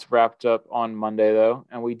Regionals wrapped up on Monday, though,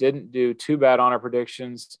 and we didn't do too bad on our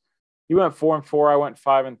predictions. You went 4-4. I went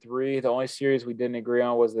 5-3. The only series we didn't agree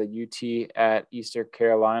on was the UT at Eastern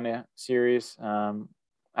Carolina series.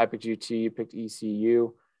 I picked UT. You picked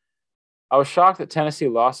ECU. I was shocked that Tennessee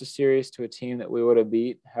lost a series to a team that we would have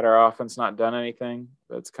beat had our offense not done anything.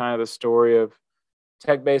 That's kind of the story of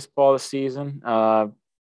Tech baseball this season.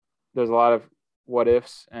 There's a lot of what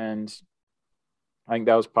ifs, and I think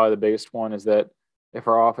that was probably the biggest one, is that if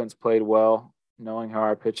our offense played well, knowing how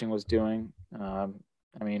our pitching was doing, I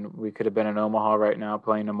mean, we could have been in Omaha right now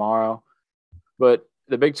playing tomorrow. But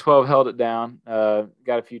the Big 12 held it down,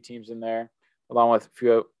 got a few teams in there, along with a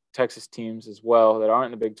few Texas teams as well that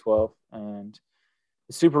aren't in the Big 12. And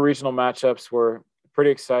the super regional matchups were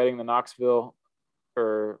pretty exciting. The Knoxville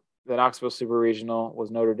Super Regional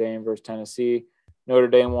was Notre Dame versus Tennessee. Notre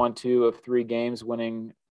Dame won 2 of 3 games,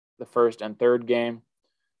 winning the first and third game.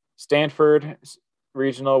 Stanford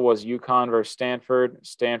Regional was UConn versus Stanford.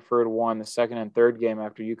 Stanford won the second and third game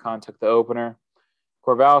after UConn took the opener.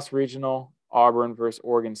 Corvallis Regional, Auburn versus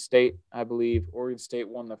Oregon State. I believe Oregon State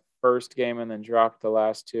won the first game and then dropped the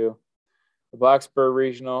last 2. The Blacksburg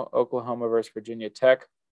Regional, Oklahoma versus Virginia Tech.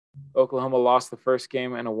 Oklahoma lost the first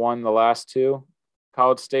game and won the last 2.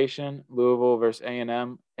 College Station, Louisville versus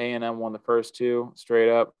A&M. A&M won the first 2 straight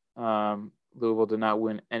up. Louisville did not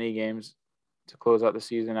win any games to close out the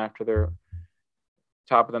season after their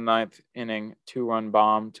top of the 9th inning 2-run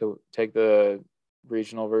bomb to take the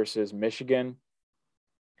regional versus Michigan.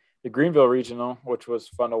 The Greenville Regional, which was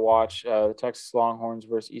fun to watch, the Texas Longhorns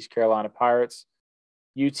versus East Carolina Pirates.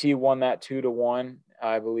 UT won that 2-1.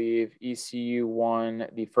 I believe ECU won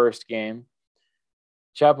the first game.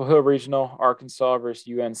 Chapel Hill Regional, Arkansas versus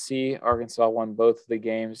UNC. Arkansas won both of the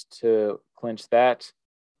games to clinch that.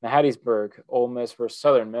 Now, Hattiesburg, Ole Miss versus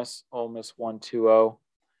Southern Miss. Ole Miss won 2-0.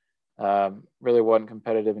 Really wasn't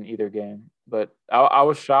competitive in either game. But I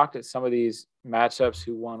was shocked at some of these matchups,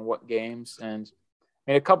 who won what games. And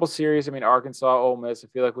I mean, a couple series, Arkansas, Ole Miss, I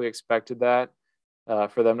feel like we expected that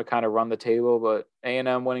for them to kind of run the table. But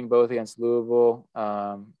A&M winning both against Louisville,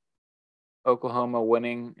 Oklahoma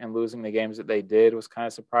winning and losing the games that they did was kind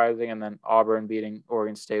of surprising. And then Auburn beating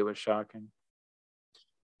Oregon State was shocking.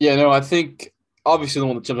 Yeah, no, I think obviously the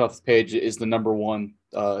one that jumps off the page is the number 1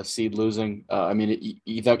 seed losing.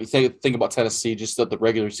 You think about Tennessee, just that the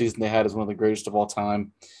regular season they had is one of the greatest of all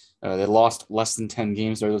time. They lost less than 10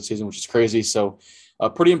 games during the season, which is crazy. So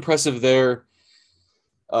pretty impressive there.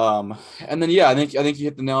 And then, yeah, I think you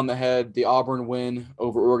hit the nail on the head. The Auburn win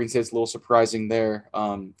over Oregon State is a little surprising there.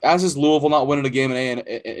 As is Louisville not winning a game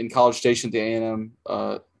in College Station, the A&M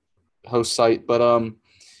host site. But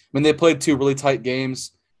they played 2 really tight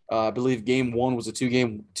games. I believe game 1 was a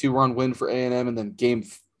 2-run win for A&M, and then game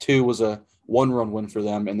 2 was a 1-run win for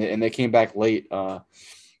them, and they came back late.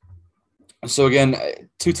 So again,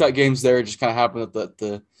 2 tight games there. It just kind of happened that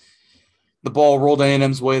the ball rolled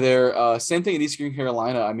A&M's way there. Same thing in Eastern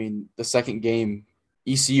Carolina. The second game,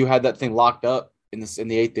 ECU had that thing locked up in the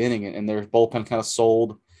 8th inning, and their bullpen kind of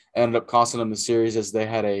sold. Ended up costing them the series as they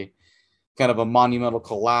had a kind of a monumental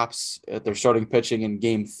collapse at their starting pitching in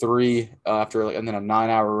game 3 and then a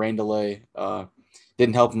 9-hour rain delay.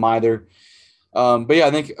 Didn't help them either. But yeah,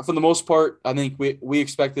 I think for the most part, I think we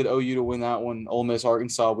expected OU to win that one. Ole Miss,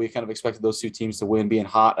 Arkansas, we kind of expected those 2 teams to win, being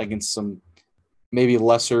hot against some maybe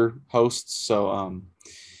lesser hosts. So,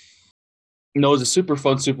 it was a super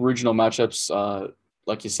fun, super regional matchups.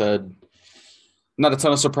 Like you said, not a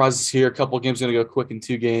ton of surprises here. A couple of games going to go quick in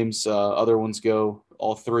 2 games. Other ones go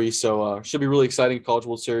all 3. So, should be really exciting College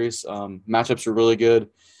World Series. Matchups are really good.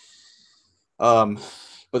 But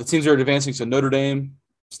the teams are advancing. So Notre Dame,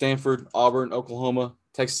 Stanford, Auburn, Oklahoma,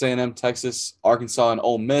 Texas A&M, Texas, Arkansas, and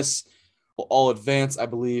Ole Miss will all advance. I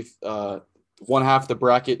believe one half of the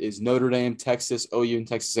bracket is Notre Dame, Texas, OU, and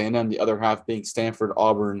Texas A&M. The other half being Stanford,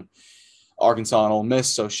 Auburn, Arkansas, and Ole Miss.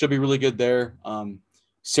 So should be really good there. The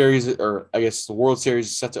World Series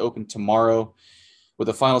is set to open tomorrow, with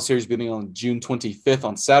the final series beginning on June 25th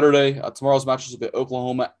on Saturday. Tomorrow's matches will be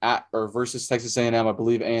Oklahoma versus Texas A&M. I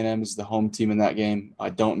believe A&M is the home team in that game. I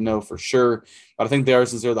don't know for sure, but I think they are,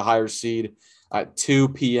 since they're the higher seed, at 2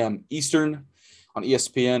 p.m. Eastern on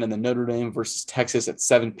ESPN, and then Notre Dame versus Texas at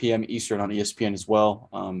 7 p.m. Eastern on ESPN as well.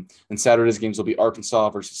 And Saturday's games will be Arkansas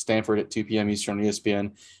versus Stanford at 2 p.m. Eastern on ESPN,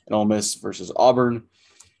 and Ole Miss versus Auburn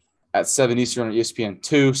at 7 Eastern on ESPN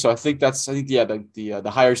 2. So I think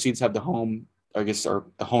the higher seeds have the home, I guess, are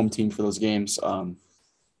the home team for those games.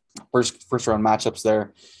 First round matchups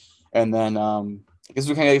there. And then I guess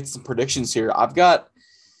we kind of get some predictions here. I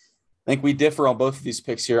think we differ on both of these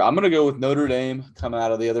picks here. I'm going to go with Notre Dame coming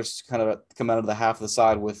out of the others, kind of come out of the half of the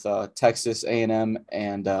side with Texas, A&M,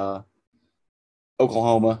 and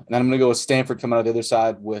Oklahoma. And then I'm going to go with Stanford coming out of the other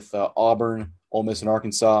side with Auburn, Ole Miss, and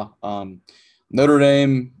Arkansas. Notre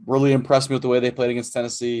Dame really impressed me with the way they played against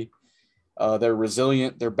Tennessee. They're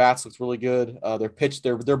resilient. Their bats looks really good. Their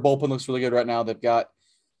bullpen looks really good right now. They've got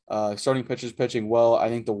starting pitchers pitching well. I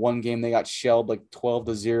think the one game they got shelled like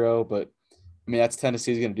 12-0, but that's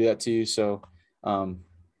Tennessee's going to do that to you. So,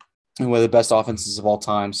 and one of the best offenses of all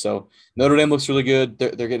time. So Notre Dame looks really good. They're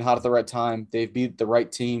getting hot at the right time. They've beat the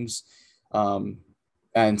right teams. Um,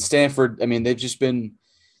 and Stanford, I mean,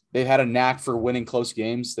 they've had a knack for winning close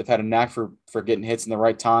games. They've had a knack for getting hits in the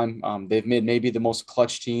right time. They've made maybe the most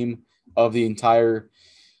clutch team of the entire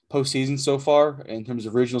postseason so far in terms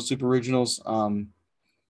of regional, super regionals.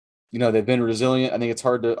 They've been resilient. I think it's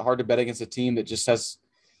hard to bet against a team that just has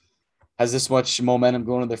this much momentum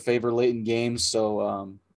going in their favor late in games.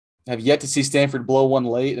 So have yet to see Stanford blow one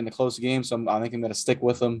late in a close game. So I think I'm going to stick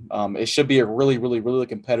with them. It should be a really, really, really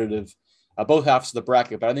competitive both halves of the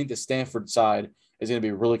bracket, but I think the Stanford side is going to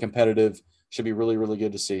be really competitive. Should be really, really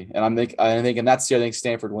good to see. And I think in that series, I think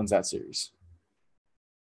Stanford wins that series.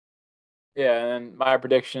 Yeah, and my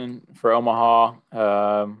prediction for Omaha,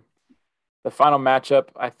 the final matchup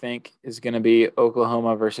I think is going to be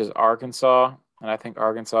Oklahoma versus Arkansas, and I think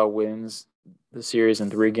Arkansas wins the series in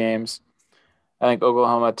 3 games. I think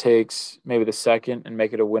Oklahoma takes maybe the second and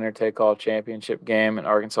make it a winner-take-all championship game, and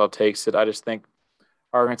Arkansas takes it. I just think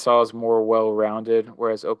Arkansas is more well-rounded,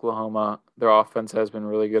 whereas Oklahoma, their offense has been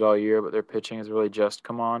really good all year, but their pitching has really just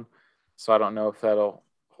come on. So I don't know if that'll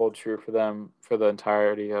hold true for them for the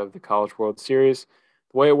entirety of the College World Series.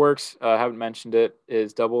 The way it works, I haven't mentioned it,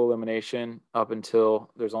 is double elimination up until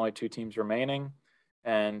there's only 2 teams remaining.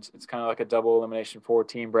 And it's kind of like a double elimination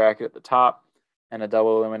 4-team bracket at the top and a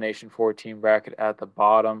double elimination 4-team bracket at the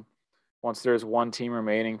bottom. Once there's 1 team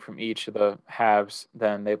remaining from each of the halves,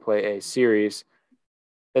 then they play a series.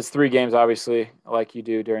 It's 3 games, obviously, like you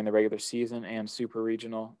do during the regular season and super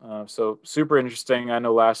regional. So super interesting. I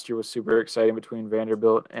know last year was super exciting between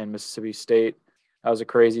Vanderbilt and Mississippi State. That was a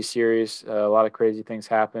crazy series. A lot of crazy things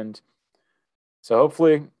happened. So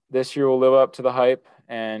hopefully this year will live up to the hype.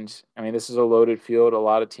 And I mean, this is a loaded field. A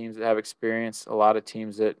lot of teams that have experience. A lot of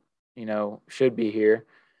teams that should be here.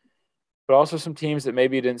 But also some teams that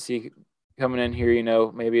maybe you didn't see coming in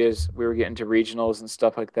here, maybe as we were getting to regionals and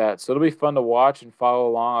stuff like that. So it'll be fun to watch and follow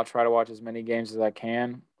along. I'll try to watch as many games as I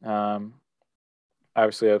can.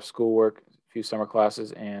 Obviously, I have schoolwork, a few summer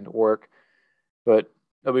classes, and work. But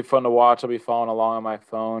it'll be fun to watch. I'll be following along on my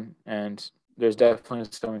phone. And there's definitely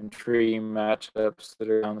some intriguing matchups that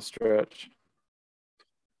are down the stretch.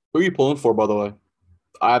 Who are you pulling for, by the way?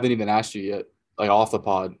 I haven't even asked you yet, like off the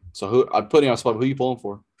pod. So I'm putting you on spot. Who are you pulling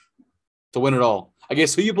for to win it all? I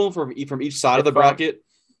guess who you pulling for from each side of the bracket,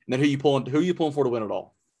 and then who you pulling for to win it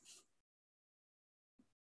all?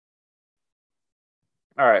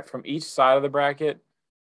 All right, from each side of the bracket,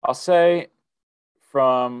 I'll say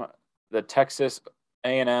from the Texas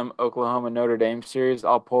A&M Oklahoma Notre Dame series,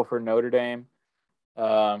 I'll pull for Notre Dame.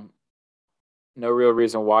 No real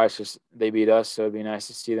reason why. It's just they beat us, so it'd be nice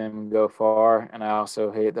to see them go far. And I also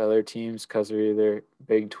hate the other teams because they're either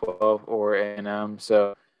Big 12 or A&M.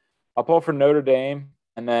 So I'll pull for Notre Dame.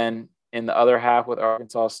 And then in the other half with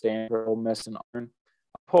Arkansas, Stanford, Ole Miss, and Auburn,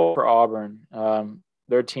 I'll pull for Auburn.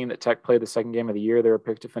 They're a team that Tech played the second game of the year. They were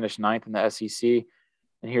picked to finish 9th in the SEC.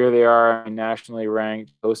 And here they are, nationally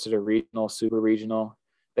ranked, hosted a regional, super regional.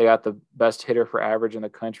 They got the best hitter for average in the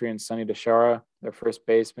country in Sonny DeShara, their first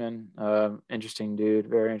baseman. Interesting dude,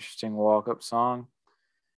 very interesting walk-up song.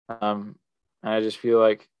 And I just feel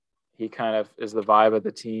like he kind of is the vibe of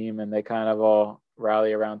the team, and they kind of all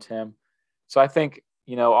rally around him. So I think,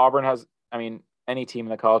 Auburn has, any team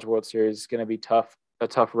in the College World Series is going to be a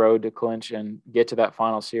tough road to clinch and get to that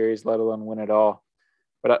final series, let alone win it all.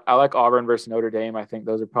 But I like Auburn versus Notre Dame. I think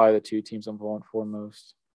those are probably the 2 teams I'm pulling for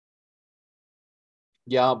most.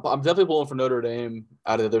 Yeah, I'm definitely pulling for Notre Dame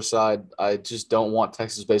out of the other side. I just don't want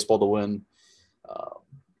Texas baseball to win.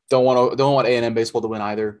 Don't want A&M baseball to win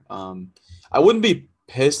either. I wouldn't be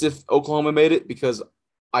pissed if Oklahoma made it because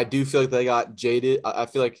I do feel like they got jaded. I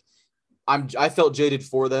feel like I felt jaded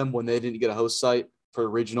for them when they didn't get a host site for a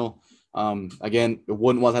regional. Again,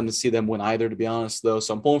 wouldn't want them to see them win either, to be honest, though.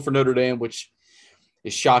 So I'm pulling for Notre Dame, which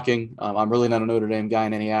is shocking. I'm really not a Notre Dame guy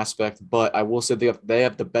in any aspect, but I will say they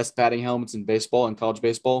have the best batting helmets in baseball and college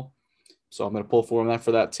baseball. So I'm going to pull for them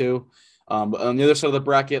for that too. But on the other side of the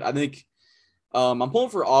bracket, I think I'm pulling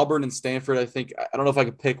for Auburn and Stanford. I don't know if I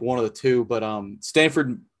could pick one of the 2, but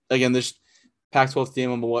Stanford, again, this Pac-12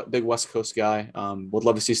 team, I'm a big West Coast guy. Would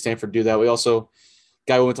love to see Stanford do that. We also,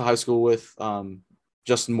 guy we went to high school with,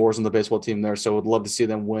 Justin Moore's on the baseball team there, so would love to see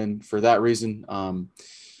them win for that reason.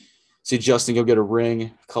 See Justin go get a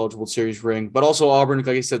ring, College World Series ring. But also Auburn, like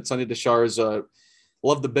I said, Sonny DeShara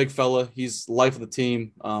love the big fella. He's life of the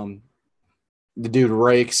team. The dude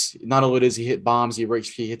rakes. Not only does he hit bombs, he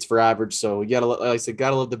hits for average. So you gotta, like I said,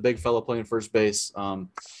 gotta love the big fella playing first base.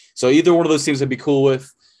 So either one of those teams I'd be cool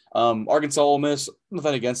with. Arkansas, Ole Miss,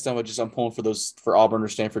 nothing against them. I'm pulling for Auburn or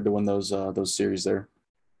Stanford to win those series there.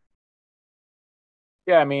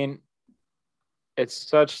 Yeah, I mean, it's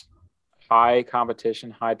such high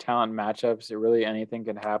competition, high talent matchups that really anything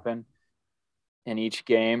can happen in each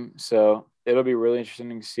game. So it'll be really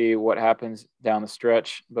interesting to see what happens down the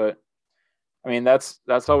stretch. But I mean, that's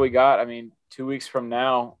all we got. I mean, 2 weeks from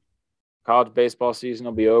now, college baseball season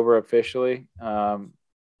will be over officially,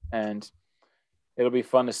 and it'll be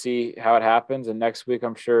fun to see how it happens. And next week,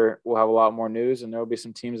 I'm sure we'll have a lot more news, and there will be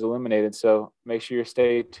some teams eliminated. So make sure you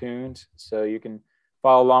stay tuned so you can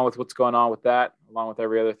follow along with what's going on with that, along with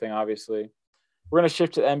every other thing. Obviously, we're going to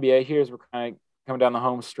shift to the NBA here as we're kind of coming down the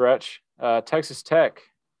home stretch. Texas Tech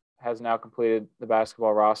has now completed the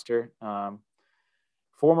basketball roster.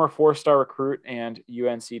 Former four-star recruit and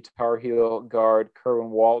UNC Tar Heel guard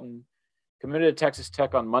Kerwin Walton committed to Texas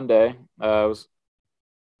Tech on Monday. It was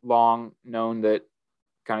long known that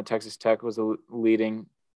kind of Texas Tech was the leading,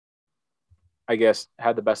 I guess,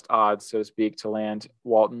 had the best odds, so to speak, to land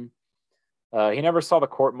Walton. He never saw the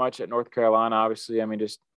court much at North Carolina, obviously. I mean,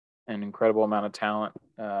 just an incredible amount of talent.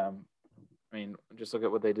 I mean, just look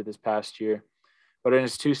at what they did this past year. But in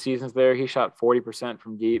his 2 seasons there, he shot 40%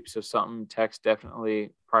 from deep, so something Tech's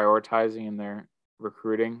definitely prioritizing in their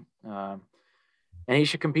recruiting. And he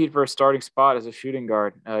should compete for a starting spot as a shooting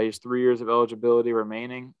guard. He has 3 years of eligibility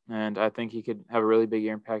remaining, and I think he could have a really big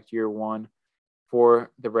impact year one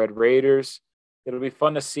for the Red Raiders. It'll be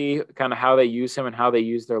fun to see kind of how they use him and how they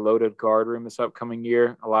use their loaded guard room this upcoming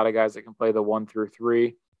year. A lot of guys that can play the 1 through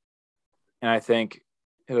 3. And I think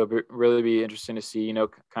it'll really be interesting to see,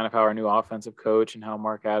 kind of how our new offensive coach and how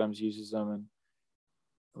Mark Adams uses them and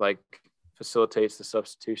like facilitates the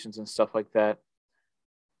substitutions and stuff like that.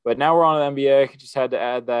 But now we're on the NBA. Just had to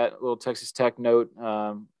add that little Texas Tech note.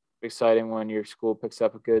 Exciting when your school picks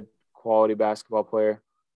up a good quality basketball player.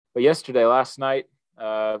 But last night,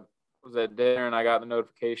 was at dinner and I got the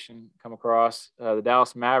notification come across. The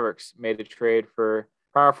Dallas Mavericks made a trade for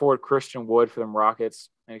power forward Christian Wood for them Rockets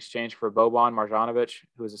in exchange for Boban Marjanovic,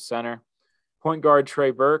 who is a center. Point guard Trey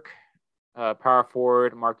Burke, power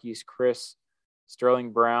forward Marquise Chris,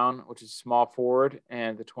 Sterling Brown, which is small forward,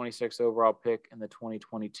 and the 26th overall pick in the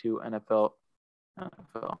 2022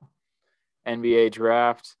 NBA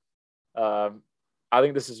draft. I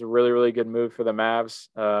think this is a really, really good move for the Mavs.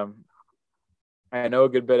 I know a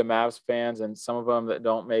good bit of Mavs fans, and some of them that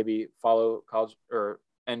don't maybe follow college or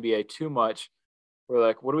NBA too much. We're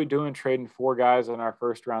like, what are we doing trading 4 guys on our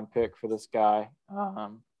first round pick for this guy?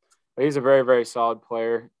 But he's a very, very solid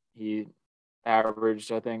player. He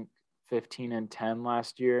averaged, I think, 15 and 10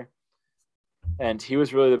 last year. And he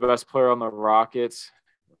was really the best player on the Rockets.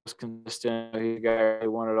 Was consistent. He's the guy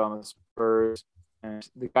who wanted on the Spurs. And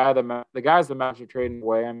the guys the Mavs are trading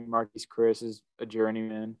away. I mean, Marquise Chris is a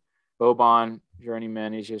journeyman. Boban,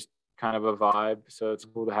 journeyman. He's just kind of a vibe. So it's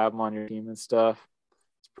cool to have him on your team and stuff.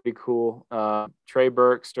 It's pretty cool. Trey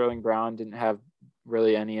Burke, Sterling Brown didn't have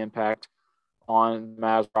really any impact on the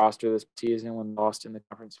Mavs roster this season when lost in the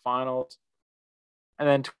conference finals. And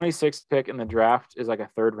then 26th pick in the draft is like a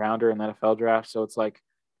 3rd rounder in the NFL draft. So it's like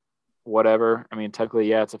whatever. I mean, technically,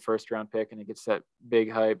 yeah, it's a 1st round pick and it gets that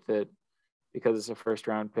big hype that because it's a 1st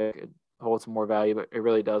round pick, it holds more value, but it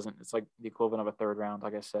really doesn't. It's like the equivalent of a 3rd round,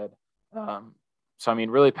 like I said. So, I mean,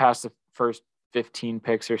 really past the first 15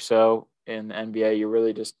 picks or so in the NBA, you're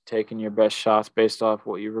really just taking your best shots based off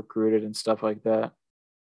what you recruited and stuff like that.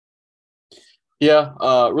 Yeah,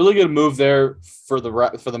 really good move there for the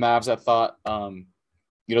Mavs. I thought,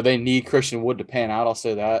 they need Christian Wood to pan out. I'll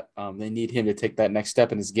say that they need him to take that next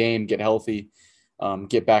step in his game, get healthy,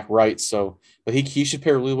 get back right. So, but he should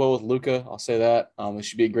pair really well with Luka. I'll say that it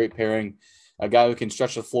should be a great pairing. A guy who can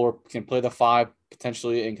stretch the floor, can play the 5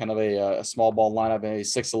 potentially in kind of a small ball lineup.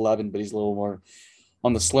 He's 6'11", but he's a little more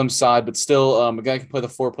on the slim side. But still, a guy who can play the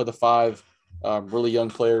 4, play the 5. Really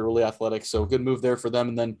young player, really athletic. So good move there for them.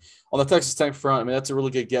 And then on the Texas Tech front, I mean, that's a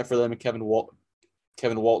really good get for them and Kevin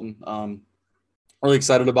Walton. Really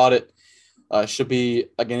excited about it. Should be,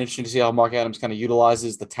 again, interesting to see how Mark Adams kind of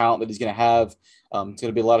utilizes the talent that he's going to have. It's going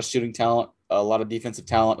to be a lot of shooting talent, a lot of defensive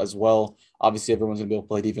talent as well. Obviously, everyone's going to be able to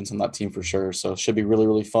play defense on that team for sure. So it should be really,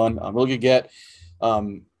 really fun. Really good get.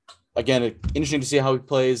 Again, interesting to see how he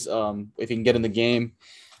plays if he can get in the game.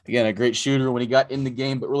 Again, a great shooter when he got in the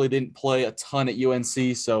game, but really didn't play a ton at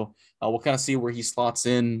UNC. So we'll kind of see where he slots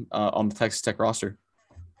in on the Texas Tech roster.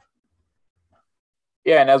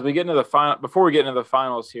 Yeah, and as we get into the final, before we get into the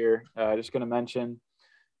finals here, just going to mention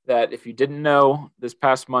that if you didn't know, this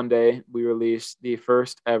past Monday we released the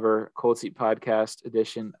first ever Cold Seat Podcast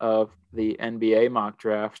edition of the NBA mock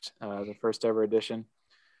draft, the first ever edition.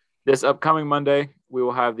 This upcoming Monday, we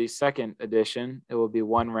will have the 2nd edition. It will be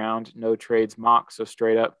 1 round, no trades mock, so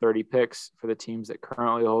straight up 30 picks for the teams that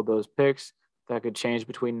currently hold those picks. that could change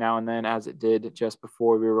between now and then, as it did just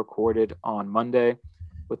before we recorded on Monday,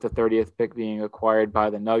 with the 30th pick being acquired by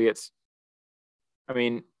the Nuggets. I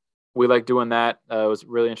mean, we like doing that. It was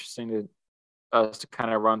really interesting to us to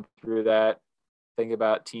kind of run through that, think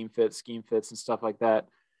about team fits, scheme fits, and stuff like that.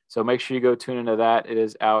 So make sure you go tune into that. It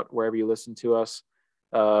is out wherever you listen to us.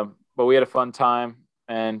 But we had a fun time,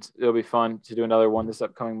 and it'll be fun to do another one this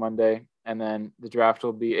upcoming Monday. And then the draft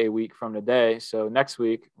will be a week from today. So next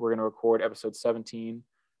week, we're going to record episode 17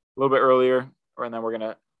 a little bit earlier, and then we're going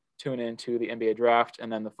to tune into the NBA draft.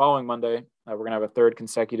 And then the following Monday, we're going to have a third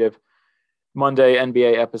consecutive Monday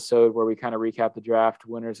NBA episode where we kind of recap the draft,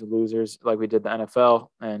 winners and losers, like we did the NFL,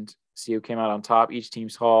 and see who came out on top, each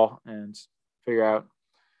team's haul, and figure out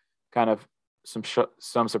kind of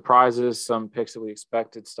some surprises, some picks that we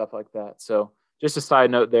expected, stuff like that. So just a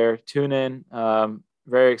side note there, tune in.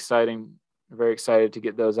 Very exciting, very excited to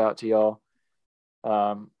get those out to y'all.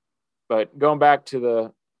 But going back to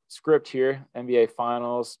the script here, NBA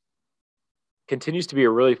Finals continues to be a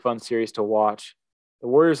really fun series to watch. The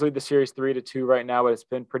Warriors lead the series 3-2 right now, but it's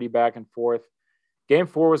been pretty back and forth. Game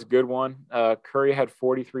 4 was a good one. Curry had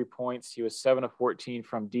 43 points. He was 7 of 14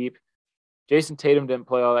 from deep. Jason Tatum didn't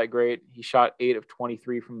play all that great. He shot 8 of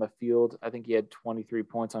 23 from the field. I think he had 23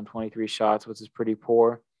 points on 23 shots, which is pretty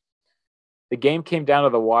poor. The game came down to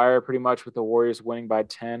the wire pretty much, with the Warriors winning by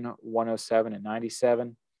 10,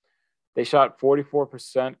 107-97. They shot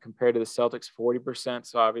 44% compared to the Celtics 40%.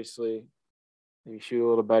 So obviously, if you shoot a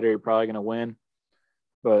little better, you're probably going to win.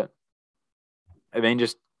 But I mean,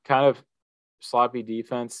 just kind of sloppy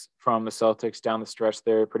defense from the Celtics down the stretch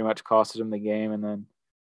there pretty much costed them the game. And then,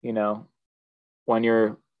 you know, when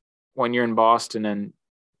you're in Boston and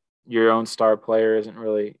your own star player isn't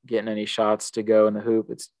really getting any shots to go in the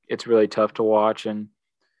hoop, it's really tough to watch. And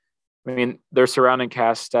I mean, their surrounding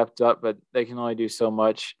cast stepped up, but they can only do so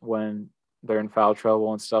much when they're in foul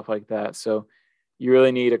trouble and stuff like that. So you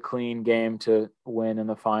really need a clean game to win in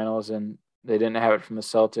the finals, and they didn't have it from the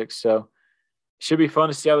Celtics. So it should be fun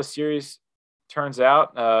to see how the series turns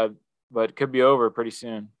out, but it could be over pretty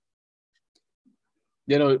soon.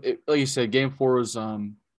 You know, like you said, Game 4 was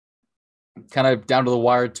kind of down to the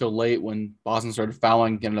wire till late when Boston started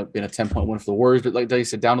fouling, ended up being a 10-point win for the Warriors. But like you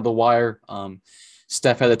said, down to the wire.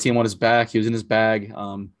 Steph had the team on his back. He was in his bag.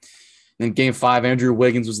 In Game 5, Andrew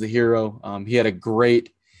Wiggins was the hero. He had a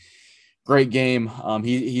great game.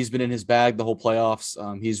 He's been in his bag the whole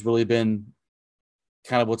playoffs. He's really been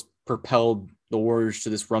kind of what's propelled the Warriors to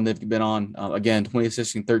this run they've been on. Again,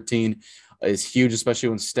 2016-13 is huge, especially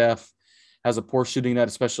when Steph has a poor shooting night,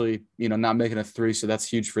 especially, not making a three. So that's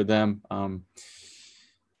huge for them.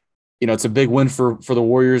 It's a big win for the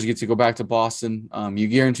Warriors. You get to go back to Boston. You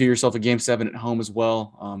guarantee yourself a Game 7 at home as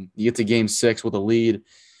well. You get to Game 6 with a lead,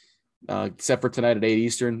 except for tonight at 8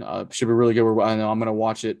 Eastern. Should be really good. I know I'm going to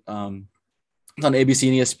watch it. It's on ABC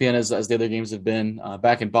and ESPN as the other games have been.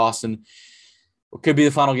 Back in Boston, it could be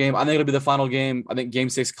the final game. I think it'll be the final game. I think Game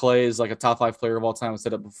 6 Clay is like a top 5 player of all time. I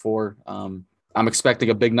said it before. I'm expecting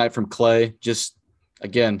a big night from Clay. Just,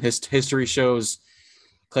 again, his history shows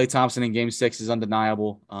Klay Thompson in Game 6 is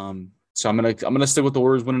undeniable. So I'm gonna stick with the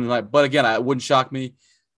Warriors winning tonight. But again, it wouldn't shock me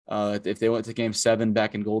if they went to Game 7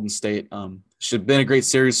 back in Golden State. Should have been a great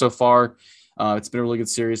series so far. It's been a really good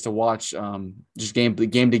series to watch. Just game to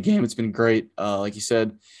game, it's been great. Like you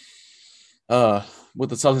said, with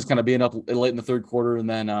the Celtics kind of being up late in the third quarter, and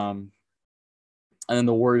then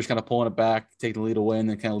the Warriors kind of pulling it back, taking the lead away, and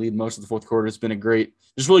then kind of lead most of the fourth quarter. It's been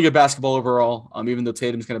just really good basketball overall. Even though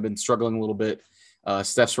Tatum's kind of been struggling a little bit,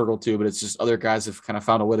 Steph struggled too, but it's just other guys have kind of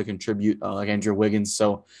found a way to contribute, like Andrew Wiggins.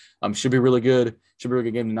 So should be really good. Should be a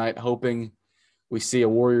really good game tonight. Hoping we see a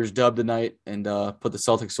Warriors dub tonight and put the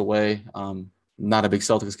Celtics away. Not a big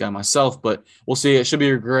Celtics guy myself, but we'll see. It should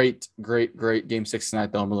be a great Game 6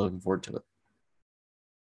 tonight, though. I'm really looking forward to it.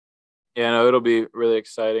 Yeah, no, it'll be really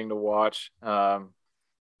exciting to watch.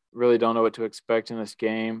 Really don't know what to expect in this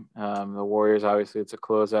game. The Warriors, obviously, it's a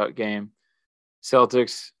closeout game.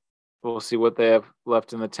 Celtics, we'll see what they have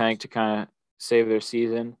left in the tank to kind of save their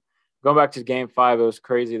season. Going back to Game 5, it was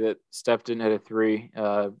crazy that Steph didn't hit a three.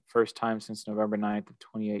 First time since November 9th of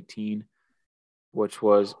 2018, which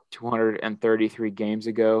was 233 games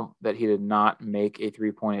ago, that he did not make a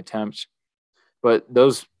three-point attempt. But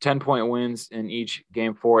those 10-point wins in each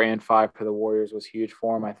Game 4 and 5 for the Warriors was huge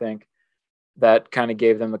for them, I think. That kind of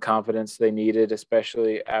gave them the confidence they needed,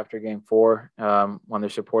 especially after Game 4, when their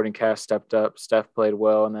supporting cast stepped up. Steph played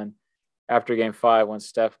well, and then after Game 5, when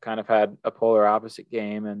Steph kind of had a polar opposite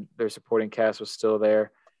game and their supporting cast was still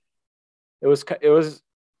there, it was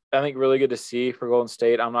I think really good to see for Golden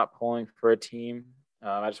State. I'm not pulling for a team.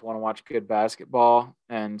 I just want to watch good basketball,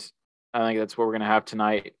 and I think that's what we're going to have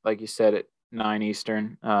tonight, like you said, at 9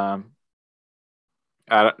 Eastern. I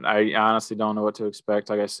honestly don't know what to expect.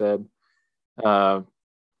 Like I said, uh,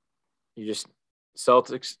 you just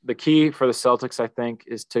Celtics. The key for the Celtics, I think,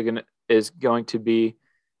 is going to be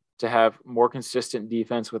to have more consistent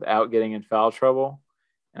defense without getting in foul trouble.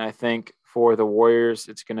 And I think for the Warriors,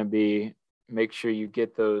 it's going to be make sure you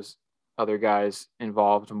get those other guys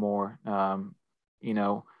involved more. You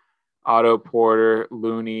know, Otto Porter,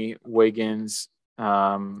 Looney, Wiggins.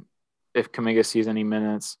 If Kuminga sees any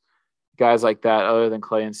minutes, guys like that, other than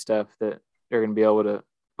Clay and Steph, that they're going to be able to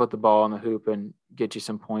put the ball in the hoop and get you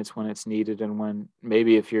some points when it's needed, and when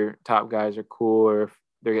maybe if your top guys are cool or if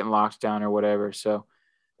they're getting locked down or whatever. So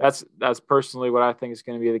that's personally what I think is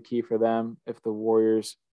going to be the key for them if the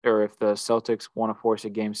Warriors or if the Celtics want to force a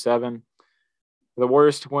game 7. For the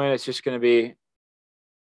Warriors to win, it's just going to be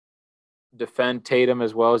defend Tatum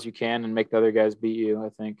as well as you can and make the other guys beat you. I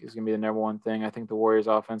think is going to be the number one thing. I think the Warriors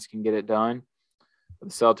offense can get it done. The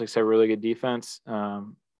Celtics have really good defense.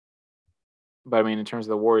 But I mean, in terms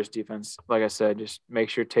of the Warriors defense, like I said, just make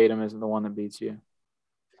sure Tatum isn't the one that beats you.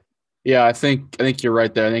 Yeah, I think you're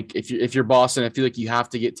right there. I think if you're Boston, I feel like you have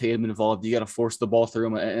to get Tatum involved. You got to force the ball through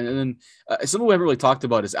him. And then something we haven't really talked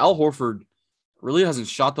about is Al Horford really hasn't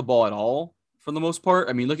shot the ball at all for the most part.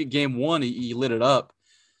 I mean, look at game 1, he lit it up.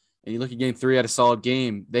 And you look at game 3, had a solid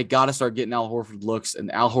game. They got to start getting Al Horford looks,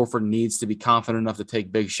 and Al Horford needs to be confident enough to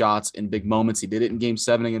take big shots in big moments. He did it in game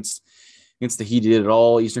 7 against the Heat. He did it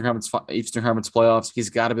all Eastern Conference playoffs.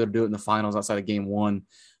 He's got to be able to do it in the finals outside of game 1.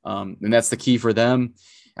 And that's the key for them.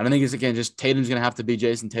 And I think it's, again, just Tatum's going to have to be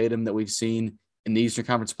Jason Tatum that we've seen in the Eastern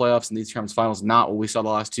Conference playoffs and the Eastern Conference finals, not what we saw the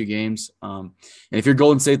last 2 games. And if you're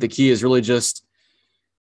Golden State, the key is really just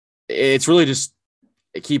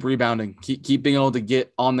keep rebounding, keep being able to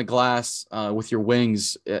get on the glass with your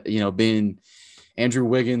wings, being Andrew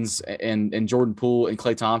Wiggins and Jordan Poole and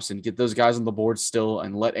Klay Thompson. Get those guys on the board still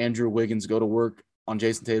and let Andrew Wiggins go to work on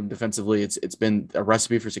Jason Tatum defensively. It's been a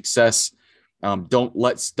recipe for success. Don't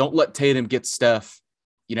let Tatum get Steph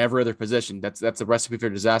in every other position. That's a recipe for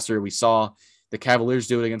disaster. We saw the Cavaliers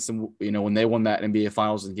do it against them, when they won that NBA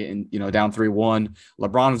Finals and getting, down 3-1.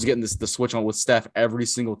 LeBron was getting the switch on with Steph every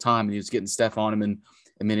single time, and he was getting Steph on him. And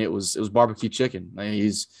I mean, it was barbecue chicken. I mean,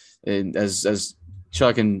 as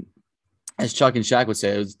Chuck and Shaq would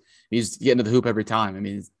say, he's getting to the hoop every time. I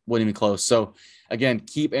mean, it wasn't even close. So again,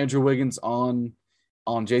 keep Andrew Wiggins on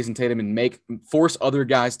Jason Tatum and force other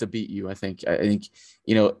guys to beat you. I think,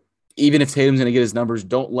 even if Tatum's going to get his numbers,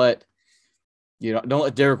 don't let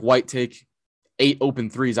Derek White take 8 open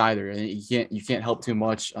threes either. And you can't help too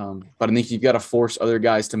much. But I think you've got to force other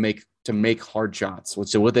guys to make hard shots,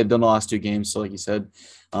 which is what they've done the last 2 games. So like you said,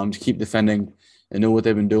 to keep defending and know what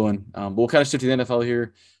they've been doing. But we'll kind of shift to the NFL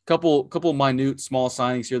here. Couple minute small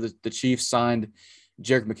signings here. The Chiefs signed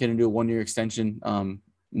Jerick McKinnon to a 1-year extension.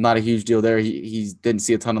 Not a huge deal there. He didn't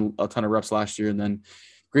see a ton of reps last year. And then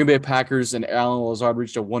Green Bay Packers and Allen Lazard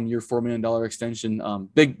reached a 1-year, $4 million extension.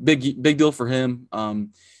 Big deal for him.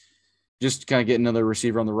 Just kind of get another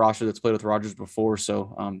receiver on the roster that's played with Rodgers before.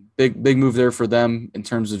 So big move there for them in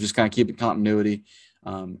terms of just kind of keeping continuity.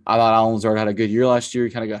 I thought Allen Lazard had a good year last year.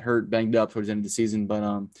 He kind of got hurt, banged up towards the end of the season, but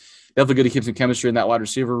definitely good to keep some chemistry in that wide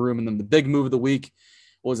receiver room. And then the big move of the week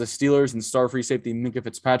was the Steelers and star free safety Minkah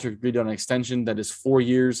Fitzpatrick agreed on an extension that is 4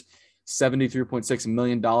 years, $73.6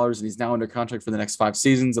 million, and he's now under contract for the next 5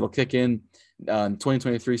 seasons. It'll kick in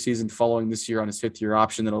 2023 season following this year on his 5th-year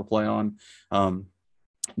option that he'll play on.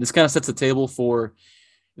 This kind of sets the table for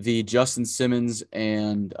the Justin Simmons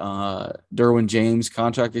and Derwin James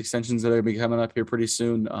contract extensions that are going to be coming up here pretty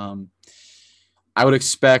soon. I would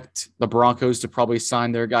expect the Broncos to probably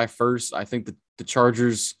sign their guy first. I think the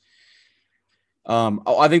Chargers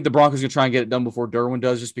I think the Broncos are going to try and get it done before Derwin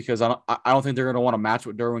does, just because I don't think they're going to want to match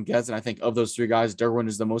what Derwin gets. And I think of those 3 guys, Derwin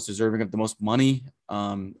is the most deserving of the most money.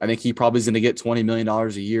 I think he probably is going to get $20 million a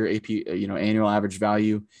year, annual average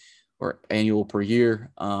value, or annual per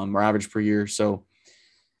year, or average per year. So,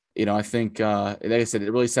 I think, like I said,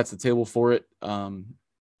 it really sets the table for it. I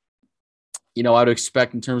would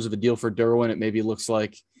expect in terms of a deal for Derwin, it maybe looks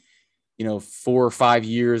like, 4 or 5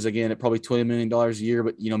 years, again, at probably $20 million a year,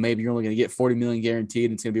 but, maybe you're only going to get $40 million guaranteed.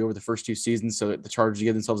 And it's going to be over the first 2 seasons. So that the Chargers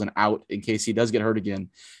give themselves an out in case he does get hurt again.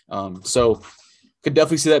 So could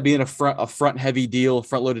definitely see that being a front heavy deal,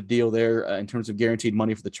 front loaded deal there in terms of guaranteed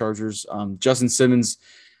money for the Chargers. Justin Simmons,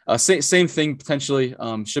 same thing potentially,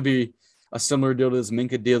 should be a similar deal to this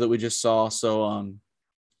Minkah deal that we just saw. So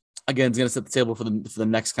again, it's going to set the table for the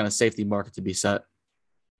next kind of safety market to be set.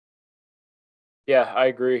 Yeah, I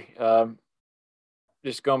agree.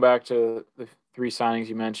 Just going back to the 3 signings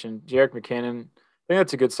you mentioned, Jerick McKinnon, think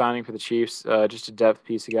that's a good signing for the Chiefs. Just a depth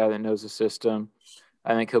piece, a guy that knows the system.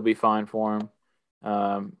 I think he'll be fine for him.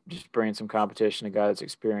 Just bringing some competition, a guy that's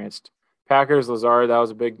experienced. Packers, Lazard, that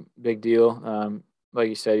was a big deal. Like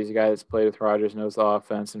you said, he's a guy that's played with Rodgers, knows the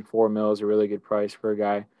offense, and $4 million is a really good price for a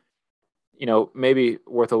guy. Maybe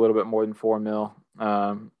worth a little bit more than $4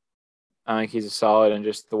 million. I think he's a solid, and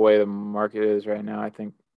just the way the market is right now, I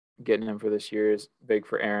think getting him for this year is big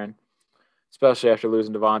for Aaron, especially after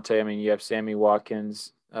losing Devontae. I mean, you have Sammy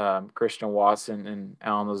Watkins, Christian Watson, and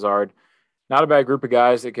Alan Lazard. Not a bad group of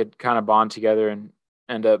guys that could kind of bond together and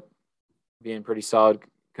end up being pretty solid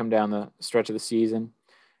come down the stretch of the season.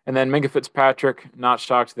 And then Minkah Fitzpatrick, not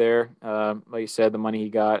shocked there. Like you said, the money he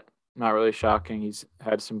got, not really shocking. He's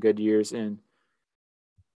had some good years in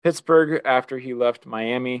Pittsburgh after he left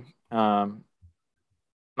Miami.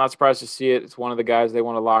 Not surprised to see it. It's one of the guys they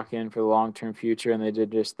want to lock in for the long-term future, and they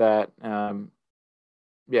did just that.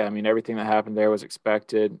 Yeah, I mean, everything that happened there was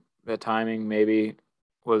expected. The timing maybe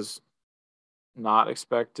was not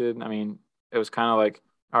expected. I mean, it was kind of like,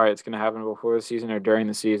 all right, it's going to happen before the season or during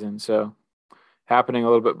the season. So happening a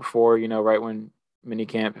little bit before, right when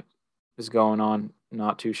minicamp is going on,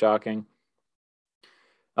 not too shocking.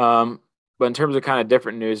 But in terms of kind of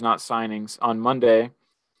different news, not signings, on Monday,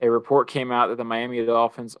 a report came out that the Miami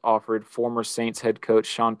Dolphins offered former Saints head coach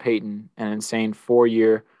Sean Payton an insane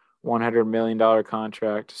 4-year, $100 million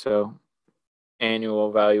contract. So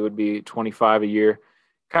annual value would be $25 a year.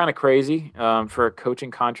 Kind of crazy for a coaching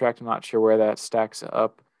contract. I'm not sure where that stacks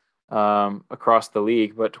up across the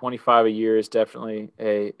league, but $25 a year is definitely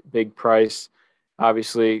a big price.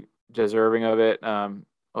 Obviously deserving of it.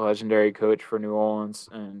 A legendary coach for New Orleans,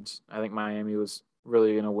 and I think Miami was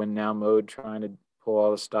really in a win now mode, trying to pull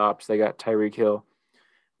all the stops. They got Tyreek Hill,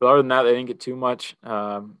 but other than that, they didn't get too much.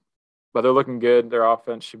 But they're looking good. Their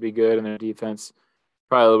offense should be good, and their defense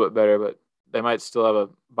probably a little bit better. But they might still have a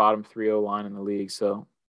bottom 3-0 line in the league. So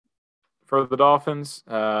for the Dolphins,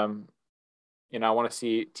 I want to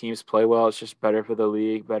see teams play well. It's just better for the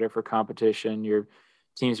league, better for competition. Your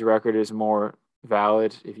team's record is more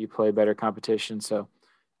valid if you play better competition. So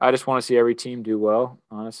I just want to see every team do well,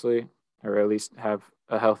 honestly, or at least have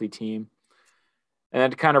a healthy team. And then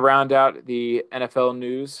to kind of round out the NFL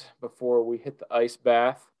news before we hit the ice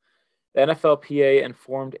bath, the NFLPA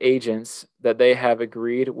informed agents that they have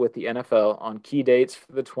agreed with the NFL on key dates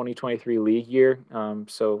for the 2023 league year.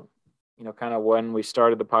 So, kind of when we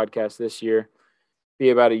started the podcast this year, be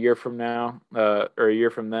about a year from now, or a year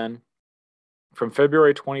from then. From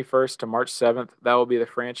February 21st to March 7th, that will be the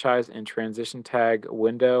franchise and transition tag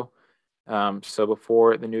window. So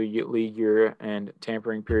before the new league year and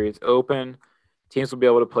tampering periods open, teams will be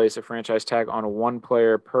able to place a franchise tag on one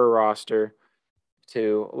player per roster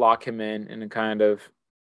to lock him in and kind of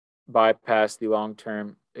bypass the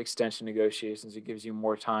long-term extension negotiations. It gives you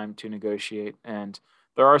more time to negotiate. And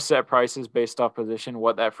there are set prices based off position,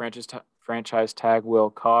 what that franchise tag will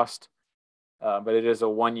cost. But it is a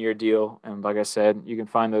 1-year deal. And like I said, you can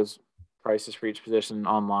find those prices for each position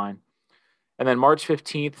online. And then March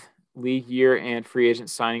 15th, league year and free agent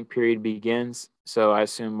signing period begins. So I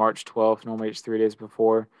assume March 12th, normally it's 3 days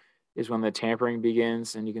before, is when the tampering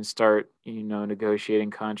begins, and you can start,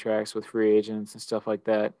 negotiating contracts with free agents and stuff like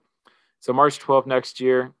that. So March 12th next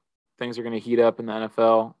year, things are going to heat up in the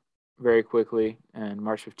NFL very quickly. And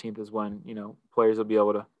March 15th is when, players will be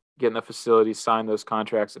able to get in the facility, sign those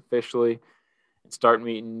contracts officially, and start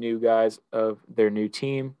meeting new guys of their new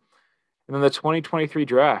team. And then the 2023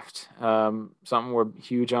 draft, something we're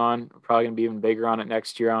huge on, probably going to be even bigger on it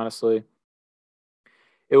next year, honestly.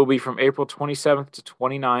 It will be from April 27th to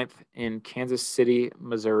 29th in Kansas City,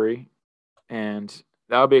 Missouri. And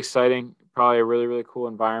that'll be exciting. Probably a really, really cool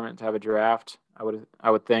environment to have a draft, I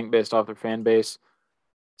would think, based off their fan base.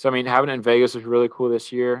 So, I mean, having it in Vegas was really cool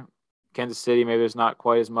this year. Kansas City, maybe there's not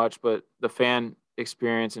quite as much, but the fan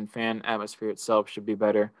experience and fan atmosphere itself should be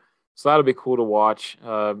better. So that'll be cool to watch.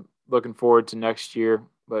 Looking forward to next year.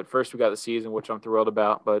 But first we got the season, which I'm thrilled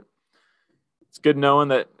about. But it's good knowing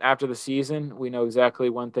that after the season, we know exactly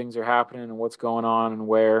when things are happening and what's going on and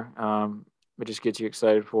where. It just gets you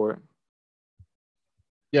excited for it.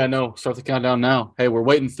 Yeah, no, start the countdown now. Hey, we're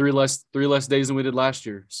waiting three less days than we did last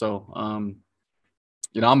year. So,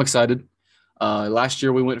 I'm excited. Last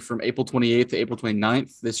year we went from April 28th to April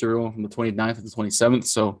 29th. This year we went from the 29th to the 27th.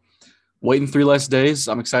 So waiting 3 less days.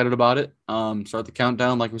 I'm excited about it. Start the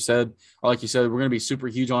countdown, like you said, we're going to be super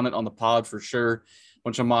huge on it on the pod for sure.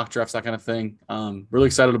 Bunch of mock drafts, that kind of thing. Really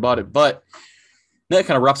excited about it. But that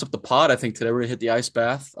kind of wraps up the pod. I think today we're going to hit the ice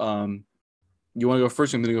bath. You want to go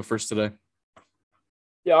first? I'm going to go first today.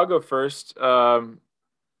 Yeah, I'll go first.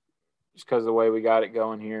 Just because of the way we got it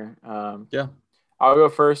going here. Yeah. I'll go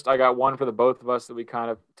first. I got one for the both of us that we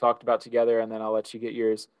kind of talked about together, and then I'll let you get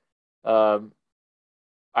yours. Um,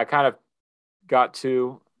 I kind of got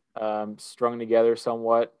two strung together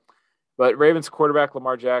somewhat. But Ravens quarterback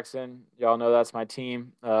Lamar Jackson, y'all know that's my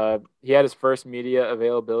team. He had his first media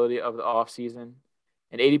availability of the offseason,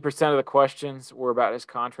 and 80% of the questions were about his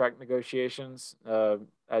contract negotiations,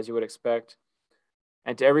 as you would expect.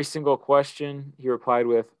 And to every single question, he replied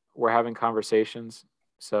with, "We're having conversations."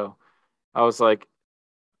 So I was like,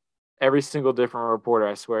 every single different reporter,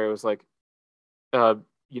 I swear, it was like, uh,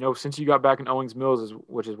 since you got back in Owings Mills,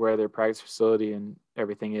 which is where their practice facility and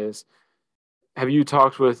everything is, have you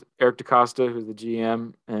talked with Eric DaCosta, who's the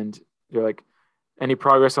GM? And you're like, any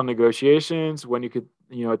progress on negotiations? When you could,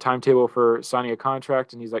 a timetable for signing a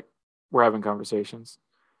contract? And he's like, we're having conversations.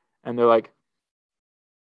 And they're like,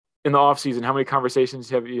 in the off season, how many conversations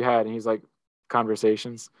have you had? And he's like,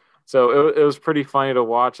 conversations. So it was pretty funny to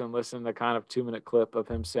watch and listen to kind of 2-minute clip of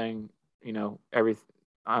him saying,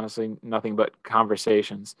 honestly, nothing but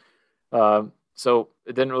conversations. So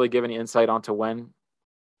it didn't really give any insight onto when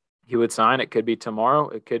he would sign. It could be tomorrow.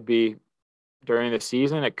 It could be during the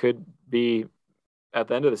season. It could be at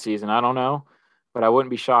the end of the season. I don't know, but I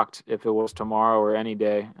wouldn't be shocked if it was tomorrow or any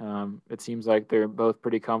day. It seems like they're both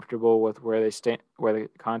pretty comfortable with where they stand, where the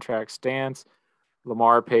contract stands.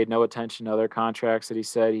 Lamar paid no attention to other contracts that he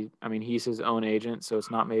said. He's his own agent, so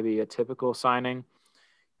it's not maybe a typical signing.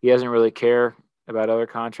 He doesn't really care about other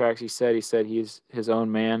contracts. He said he's his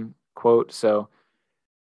own man, quote. So,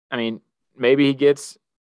 maybe he gets.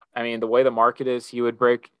 The way the market is, he would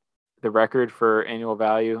break the record for annual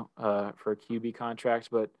value for QB contracts,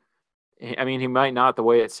 but he might not the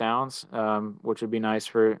way it sounds, which would be nice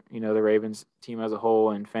for the Ravens team as a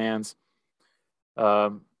whole and fans.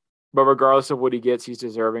 But regardless of what he gets, he's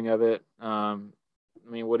deserving of it.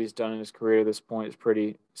 What he's done in his career at this point is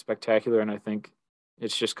pretty spectacular, and I think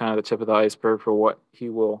it's just kind of the tip of the iceberg for what he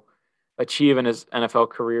will achieve in his NFL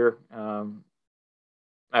career.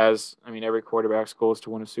 Every quarterback's goal is to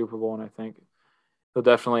win a Super Bowl, and I think he'll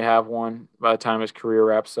definitely have one by the time his career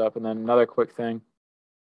wraps up. And then another quick thing,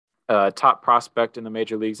 top prospect in the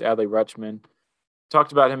major leagues, Adley Rutschman.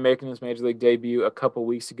 Talked about him making his major league debut a couple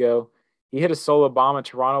weeks ago. He hit a solo bomb in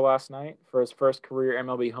Toronto last night for his first career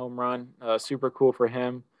MLB home run. Super cool for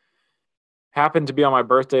him. Happened to be on my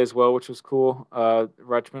birthday as well, which was cool.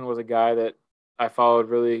 Rutschman was a guy that I followed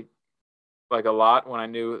really a lot when I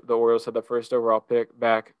knew the Orioles had the first overall pick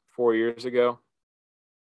back 4 years ago.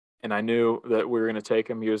 And I knew that we were going to take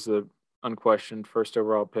him. He was the unquestioned first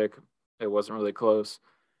overall pick. It wasn't really close.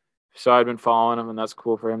 So I'd been following him, and that's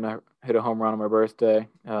cool for him to hit a home run on my birthday.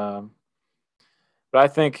 But I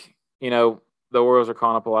think, the Orioles are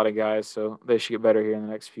calling up a lot of guys, so they should get better here in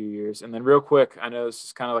the next few years. And then real quick, I know this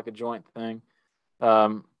is kind of like a joint thing.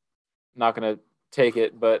 Not going to take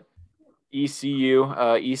it, but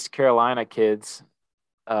ECU, East Carolina kids.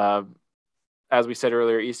 As we said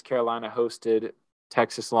earlier, East Carolina hosted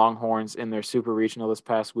Texas Longhorns in their Super Regional this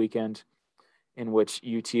past weekend, in which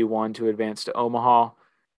UT won to advance to Omaha.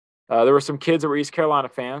 There were some kids that were East Carolina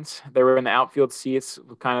fans. They were in the outfield seats,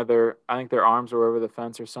 kind of I think their arms were over the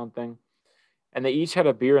fence or something. And they each had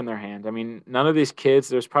a beer in their hand. None of these kids,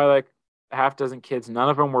 there's probably like a half dozen kids. None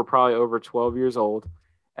of them were probably over 12 years old.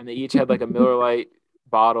 And they each had like a Miller Lite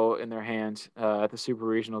bottle in their hand at the Super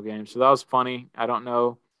Regional game. So that was funny. I don't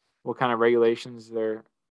know what kind of regulations they're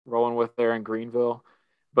rolling with there in Greenville,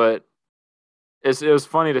 but it was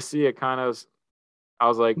funny to see it. I was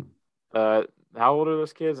like, how old are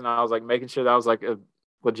those kids? And I was like making sure that was like a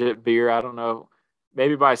legit beer. I don't know.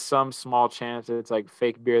 Maybe by some small chance it's like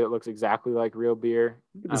fake beer that looks exactly like real beer.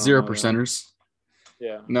 0%ers.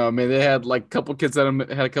 Yeah. No, they had like a couple kids that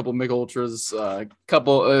had a couple Mich Ultras, a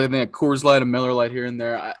couple, they had Coors Light and Miller Lite here and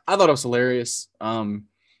there. I thought it was hilarious.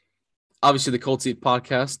 Obviously, the Cold Seat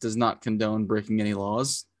podcast does not condone breaking any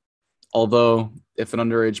laws. Although, if an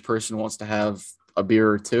underage person wants to have a beer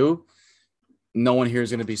or two, no one here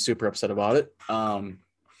is going to be super upset about it. I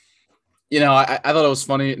thought it was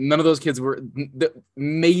funny. None of those kids were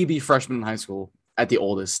maybe freshmen in high school at the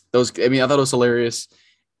oldest. I thought it was hilarious.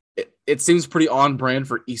 It seems pretty on brand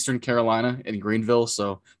for Eastern Carolina and Greenville.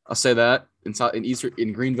 So I'll say that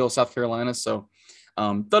in Greenville, South Carolina. So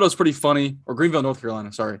thought it was pretty funny, or Greenville, North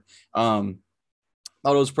Carolina. Sorry. Thought it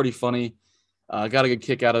was pretty funny. Got a good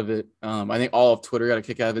kick out of it. I think all of Twitter got a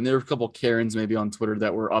kick out of it. And there were a couple Karens maybe on Twitter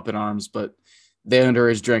that were up in arms, but they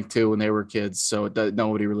underage drank too when they were kids, so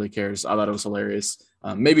nobody really cares. I thought it was hilarious.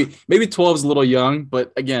 Maybe 12 is a little young,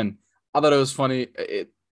 but again, I thought it was funny.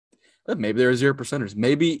 Maybe there are 0%ers.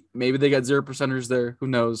 Maybe they got 0%ers there. Who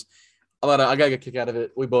knows? I got a kick out of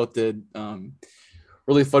it. We both did.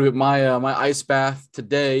 really fun. But my ice bath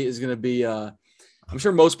today is going to be. I'm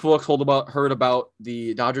sure most folks heard about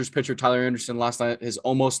the Dodgers pitcher Tyler Anderson last night. His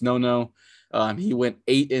almost no. He went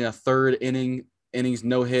 8 1/3 innings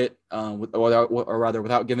no hit,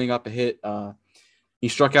 without giving up a hit. He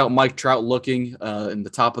struck out Mike Trout looking in the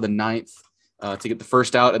top of the ninth to get the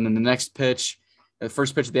first out, and then the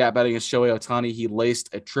first pitch of the at bat against Shohei Ohtani, he laced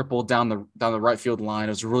a triple down the right field line.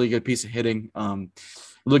 It was a really good piece of hitting.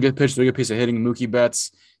 Really good pitch, really good piece of hitting. Mookie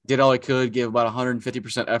Betts did all he could, gave about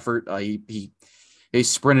 150% effort. He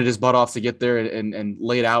sprinted his butt off to get there and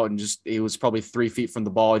laid out, and just he was probably 3 feet from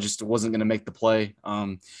the ball. He just wasn't going to make the play.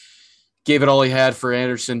 Gave it all he had for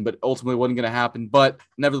Anderson, but ultimately wasn't going to happen. But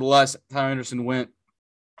nevertheless, Tyler Anderson went,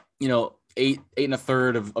 8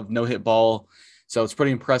 1/3 of no hit ball. So it's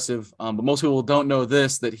pretty impressive. But most people don't know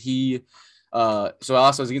this, that so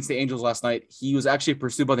also was against the Angels last night. He was actually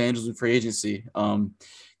pursued by the Angels in free agency.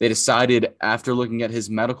 They decided after looking at his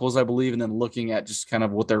medicals, I believe, and then looking at just kind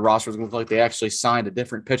of what their roster was going to look like, they actually signed a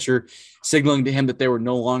different pitcher, signaling to him that they were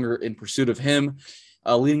no longer in pursuit of him,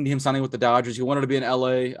 leading to him signing with the Dodgers. He wanted to be in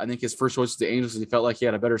LA. I think his first choice was the Angels because he felt like he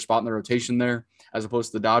had a better spot in the rotation there as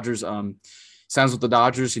opposed to the Dodgers. Signs with the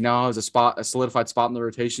Dodgers. He now has a solidified spot in the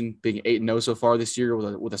rotation, being 8-0 so far this year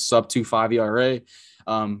with a sub 2.5 ERA.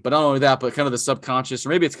 But not only that, but kind of the subconscious, or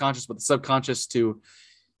maybe it's conscious, but the subconscious to,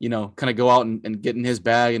 kind of go out and get in his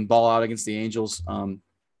bag and ball out against the Angels.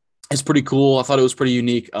 It's pretty cool. I thought it was pretty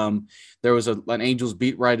unique. There was an Angels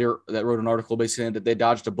beat writer that wrote an article basically saying that they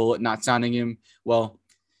dodged a bullet not signing him. Well,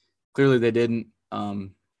 clearly they didn't.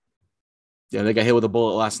 They got hit with a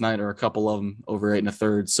bullet last night, or a couple of them, over 8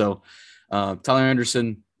 1/3. So Tyler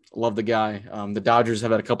Anderson, love the guy. The Dodgers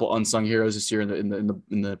have had a couple unsung heroes this year in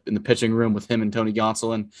the pitching room with him and Tony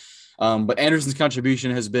Gonsolin. But Anderson's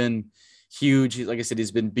contribution has been huge. Like I said,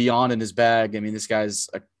 he's been beyond in his bag. I mean, this guy's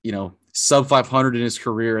sub 500 in his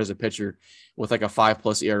career as a pitcher with like a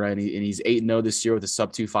 5+ ERA, and he's 8-0 this year with a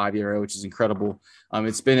sub 2.5 ERA, which is incredible.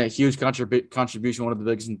 It's been a huge contribution, one of the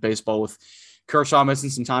biggest in baseball, with Kershaw missing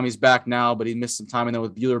some time. He's back now, but he missed some time, and then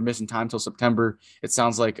with Buehler missing time till September, it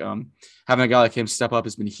sounds like having a guy like him step up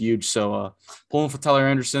has been huge. So pulling for Tyler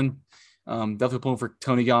Anderson, definitely pulling for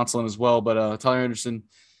Tony Gonsolin as well. But Tyler Anderson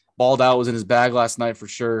balled out, was in his bag last night for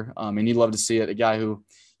sure. And you'd love to see it. A guy who,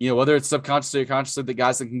 whether it's subconsciously or consciously, the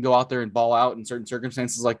guys that can go out there and ball out in certain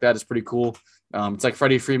circumstances like that is pretty cool. It's like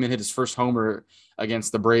Freddie Freeman hit his first homer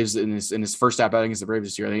against the Braves in his first at bat against the Braves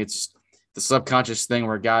this year. I think it's just the subconscious thing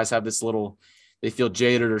where guys have this little, they feel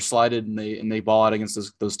jaded or slighted, and they ball out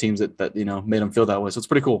against those teams that made them feel that way. So it's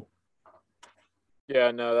pretty cool.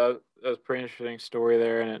 Yeah, no, that was a pretty interesting story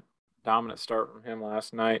there, and a dominant start from him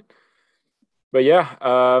last night. But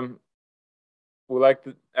yeah, we like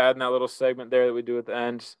to add in that little segment there that we do at the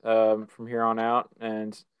end from here on out.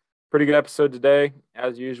 And pretty good episode today.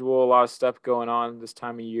 As usual, a lot of stuff going on this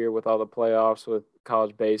time of year with all the playoffs, with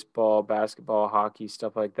college baseball, basketball, hockey,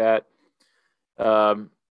 stuff like that.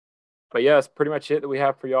 But yeah, that's pretty much it that we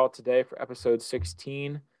have for y'all today for episode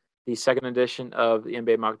 16. The second edition of the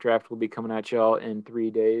NBA Mock Draft will be coming at y'all in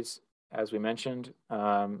 3 days, as we mentioned.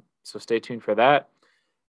 So stay tuned for that.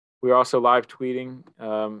 We're also live tweeting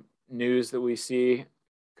news that we see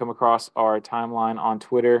come across our timeline on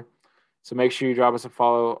Twitter. So make sure you drop us a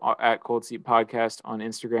follow at Cold Seat Podcast on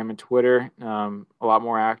Instagram and Twitter. A lot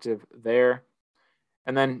more active there.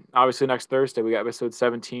 And then obviously next Thursday, we got episode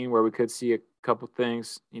 17 where we could see a couple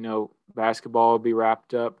things. Basketball will be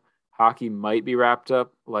wrapped up. Hockey might be wrapped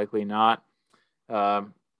up, likely not. But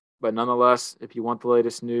nonetheless, if you want the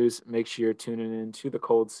latest news, make sure you're tuning in to the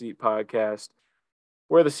Cold Seat Podcast,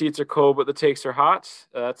 where the seats are cold but the takes are hot.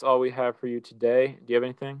 That's all we have for you today. Do you have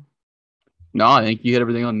anything? No, I think you hit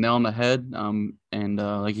everything on the nail on the head. And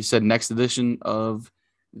like you said, next edition of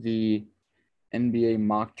the NBA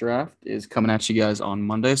Mock Draft is coming at you guys on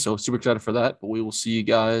Monday. So super excited for that. But we will see you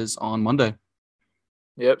guys on Monday.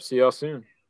 Yep. See y'all soon.